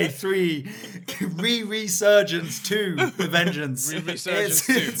Independence Day 3, Resurgence 2, The Vengeance.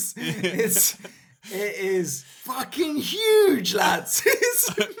 Resurgence 2. It is fucking huge, lads. It's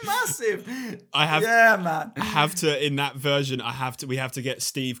massive. Man. I have to, in that version, we have to get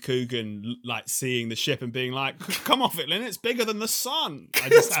Steve Coogan like seeing the ship and being like, come off it, Lynn, it's bigger than the sun. I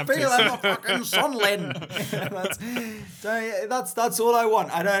just have bigger than the fucking sun, Lynn. That's all I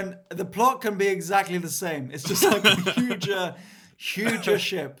want. The plot can be exactly the same. It's just like a huger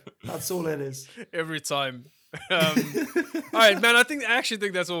ship. That's all it is. Every time. All right, man. I actually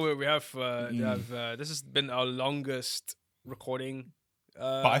think that's all we have. This has been our longest recording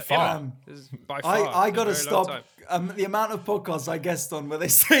by far. I gotta stop. The amount of podcasts I guest on where they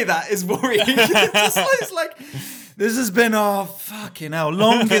say that is worrying. It's like this has been our fucking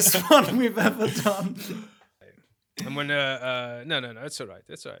longest one we've ever done. And when no, it's all right.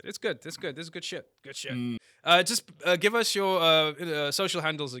 It's good. This is good shit. Just give us your social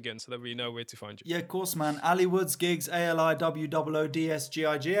handles again so that we know where to find you. Yeah, of course, man. Ali Woods Gigs, ALIWOODSGIGS.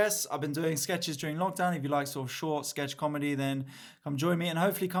 I've been doing sketches during lockdown. If you like sort of short sketch comedy, then come join me and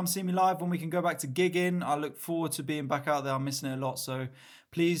hopefully come see me live when we can go back to gigging. I look forward to being back out there. I'm missing it a lot, so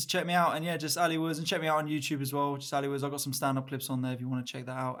please check me out. And yeah, just Ali Woods, and check me out on YouTube as well. Just Ali Woods. I've got some stand-up clips on there if you want to check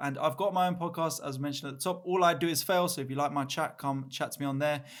that out. And I've got my own podcast, as mentioned at the top. All I Do Is Fail. So if you like my chat, come chat to me on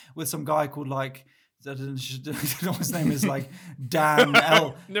there with some guy called like I don't know his name is, like Dan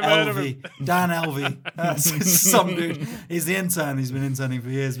Never heard of Elvey. Dan Elvey. Some dude. He's the intern. He's been interning for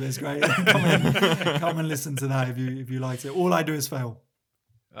years, but it's great. Come and listen to that if you liked it. All I do is fail.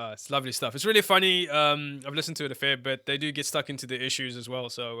 It's lovely stuff. It's really funny. I've listened to it a fair bit. They do get stuck into the issues as well.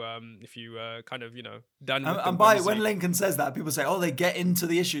 So if you kind of, done with And the when Lincoln says that, people say, "Oh, they get into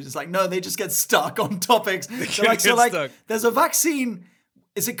the issues." It's like, no, they just get stuck on topics. They're like, stuck. there's a vaccine.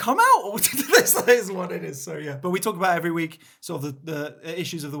 Is it come out? Or this is what it is. So yeah, but we talk about every week sort of the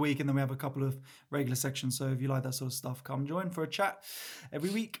issues of the week, and then we have a couple of regular sections. So if you like that sort of stuff, come join for a chat every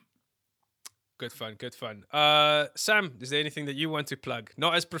week. Good fun. Sam, is there anything that you want to plug?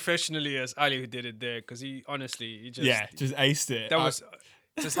 Not as professionally as Ali, who did it there, because he just aced it. that was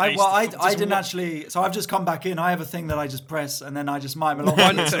just I aced it. didn't actually. So I've just come back in. I have a thing that I just press, and then I just mime along.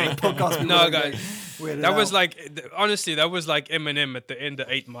 One to the take. podcast. No, guys. That was out. like, honestly, that was like Eminem at the end of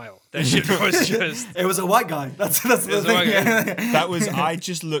 8 Mile. That shit was just. It was a white guy. That's the was a white guy. thing. That was, I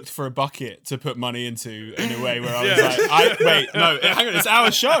just looked for a bucket to put money into in a way where I was like, hang on, it's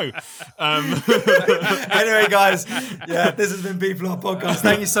our show. Anyway, guys, this has been B-Plot Podcast.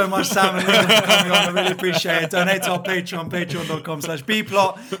 Thank you so much, Sam and Lincoln, for coming on. I really appreciate it. Donate to our Patreon,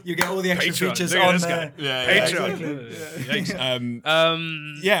 patreon.com/B-Plot. You get all the extra Patreon. features Look at on this there. guy. Patreon.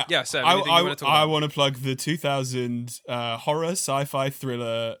 Yeah, Sam, anything you want to talk I about? want to plug the 2000 horror sci-fi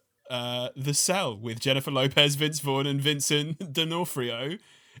thriller The Cell with Jennifer Lopez, Vince Vaughn, and Vincent D'Onofrio.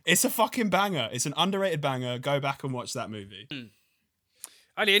 It's a fucking banger. It's an underrated banger. Go back and watch that movie.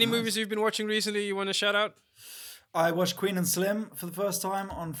 Ali, any movies you've been watching recently you want to shout out? I watched Queen and Slim for the first time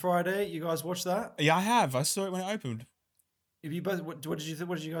on Friday. You guys watched that? Yeah, I have. I saw it when it opened. If you both, what did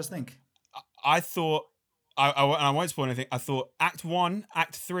you guys think? I thought, I won't spoil anything. I thought Act 1,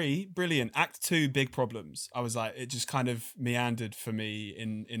 Act 3, brilliant. Act 2, big problems. I was like, it just kind of meandered for me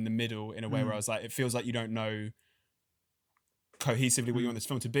in the middle in a way where I was like, it feels like you don't know cohesively what you want this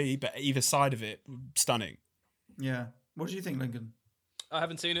film to be, but either side of it, stunning. Yeah. What do you think, Lincoln? I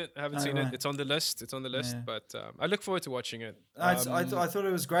haven't seen it. Right. It's on the list. But I look forward to watching it. I thought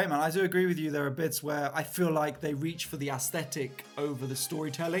it was great, man. I do agree with you. There are bits where I feel like they reach for the aesthetic over the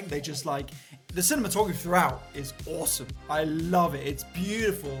storytelling. They just like the cinematography throughout is awesome. I love it. It's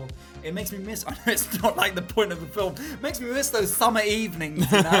beautiful. It makes me miss. I know it's not like the point of the film. It makes me miss those summer evenings.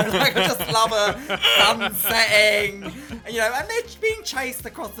 You know, like I just love a sun setting. And they're being chased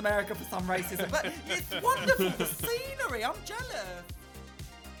across America for some racism, but it's wonderful. The scenery. I'm jealous.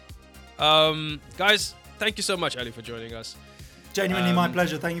 Guys, thank you so much, Ali, for joining us. Genuinely my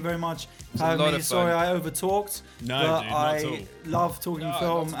pleasure. Thank you very much for having me. Sorry I overtalked. No, but dude, not at all. I love talking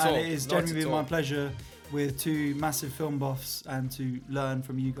film, not at and all. it is Not at genuinely all. my pleasure with two massive film buffs and to learn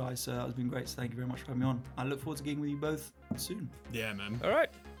from you guys. So that has been great. So thank you very much for having me on. I look forward to getting with you both soon. Yeah, man. All right.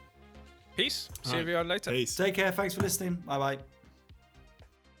 Peace. See you on later. Peace. Take care. Thanks for listening. Bye bye.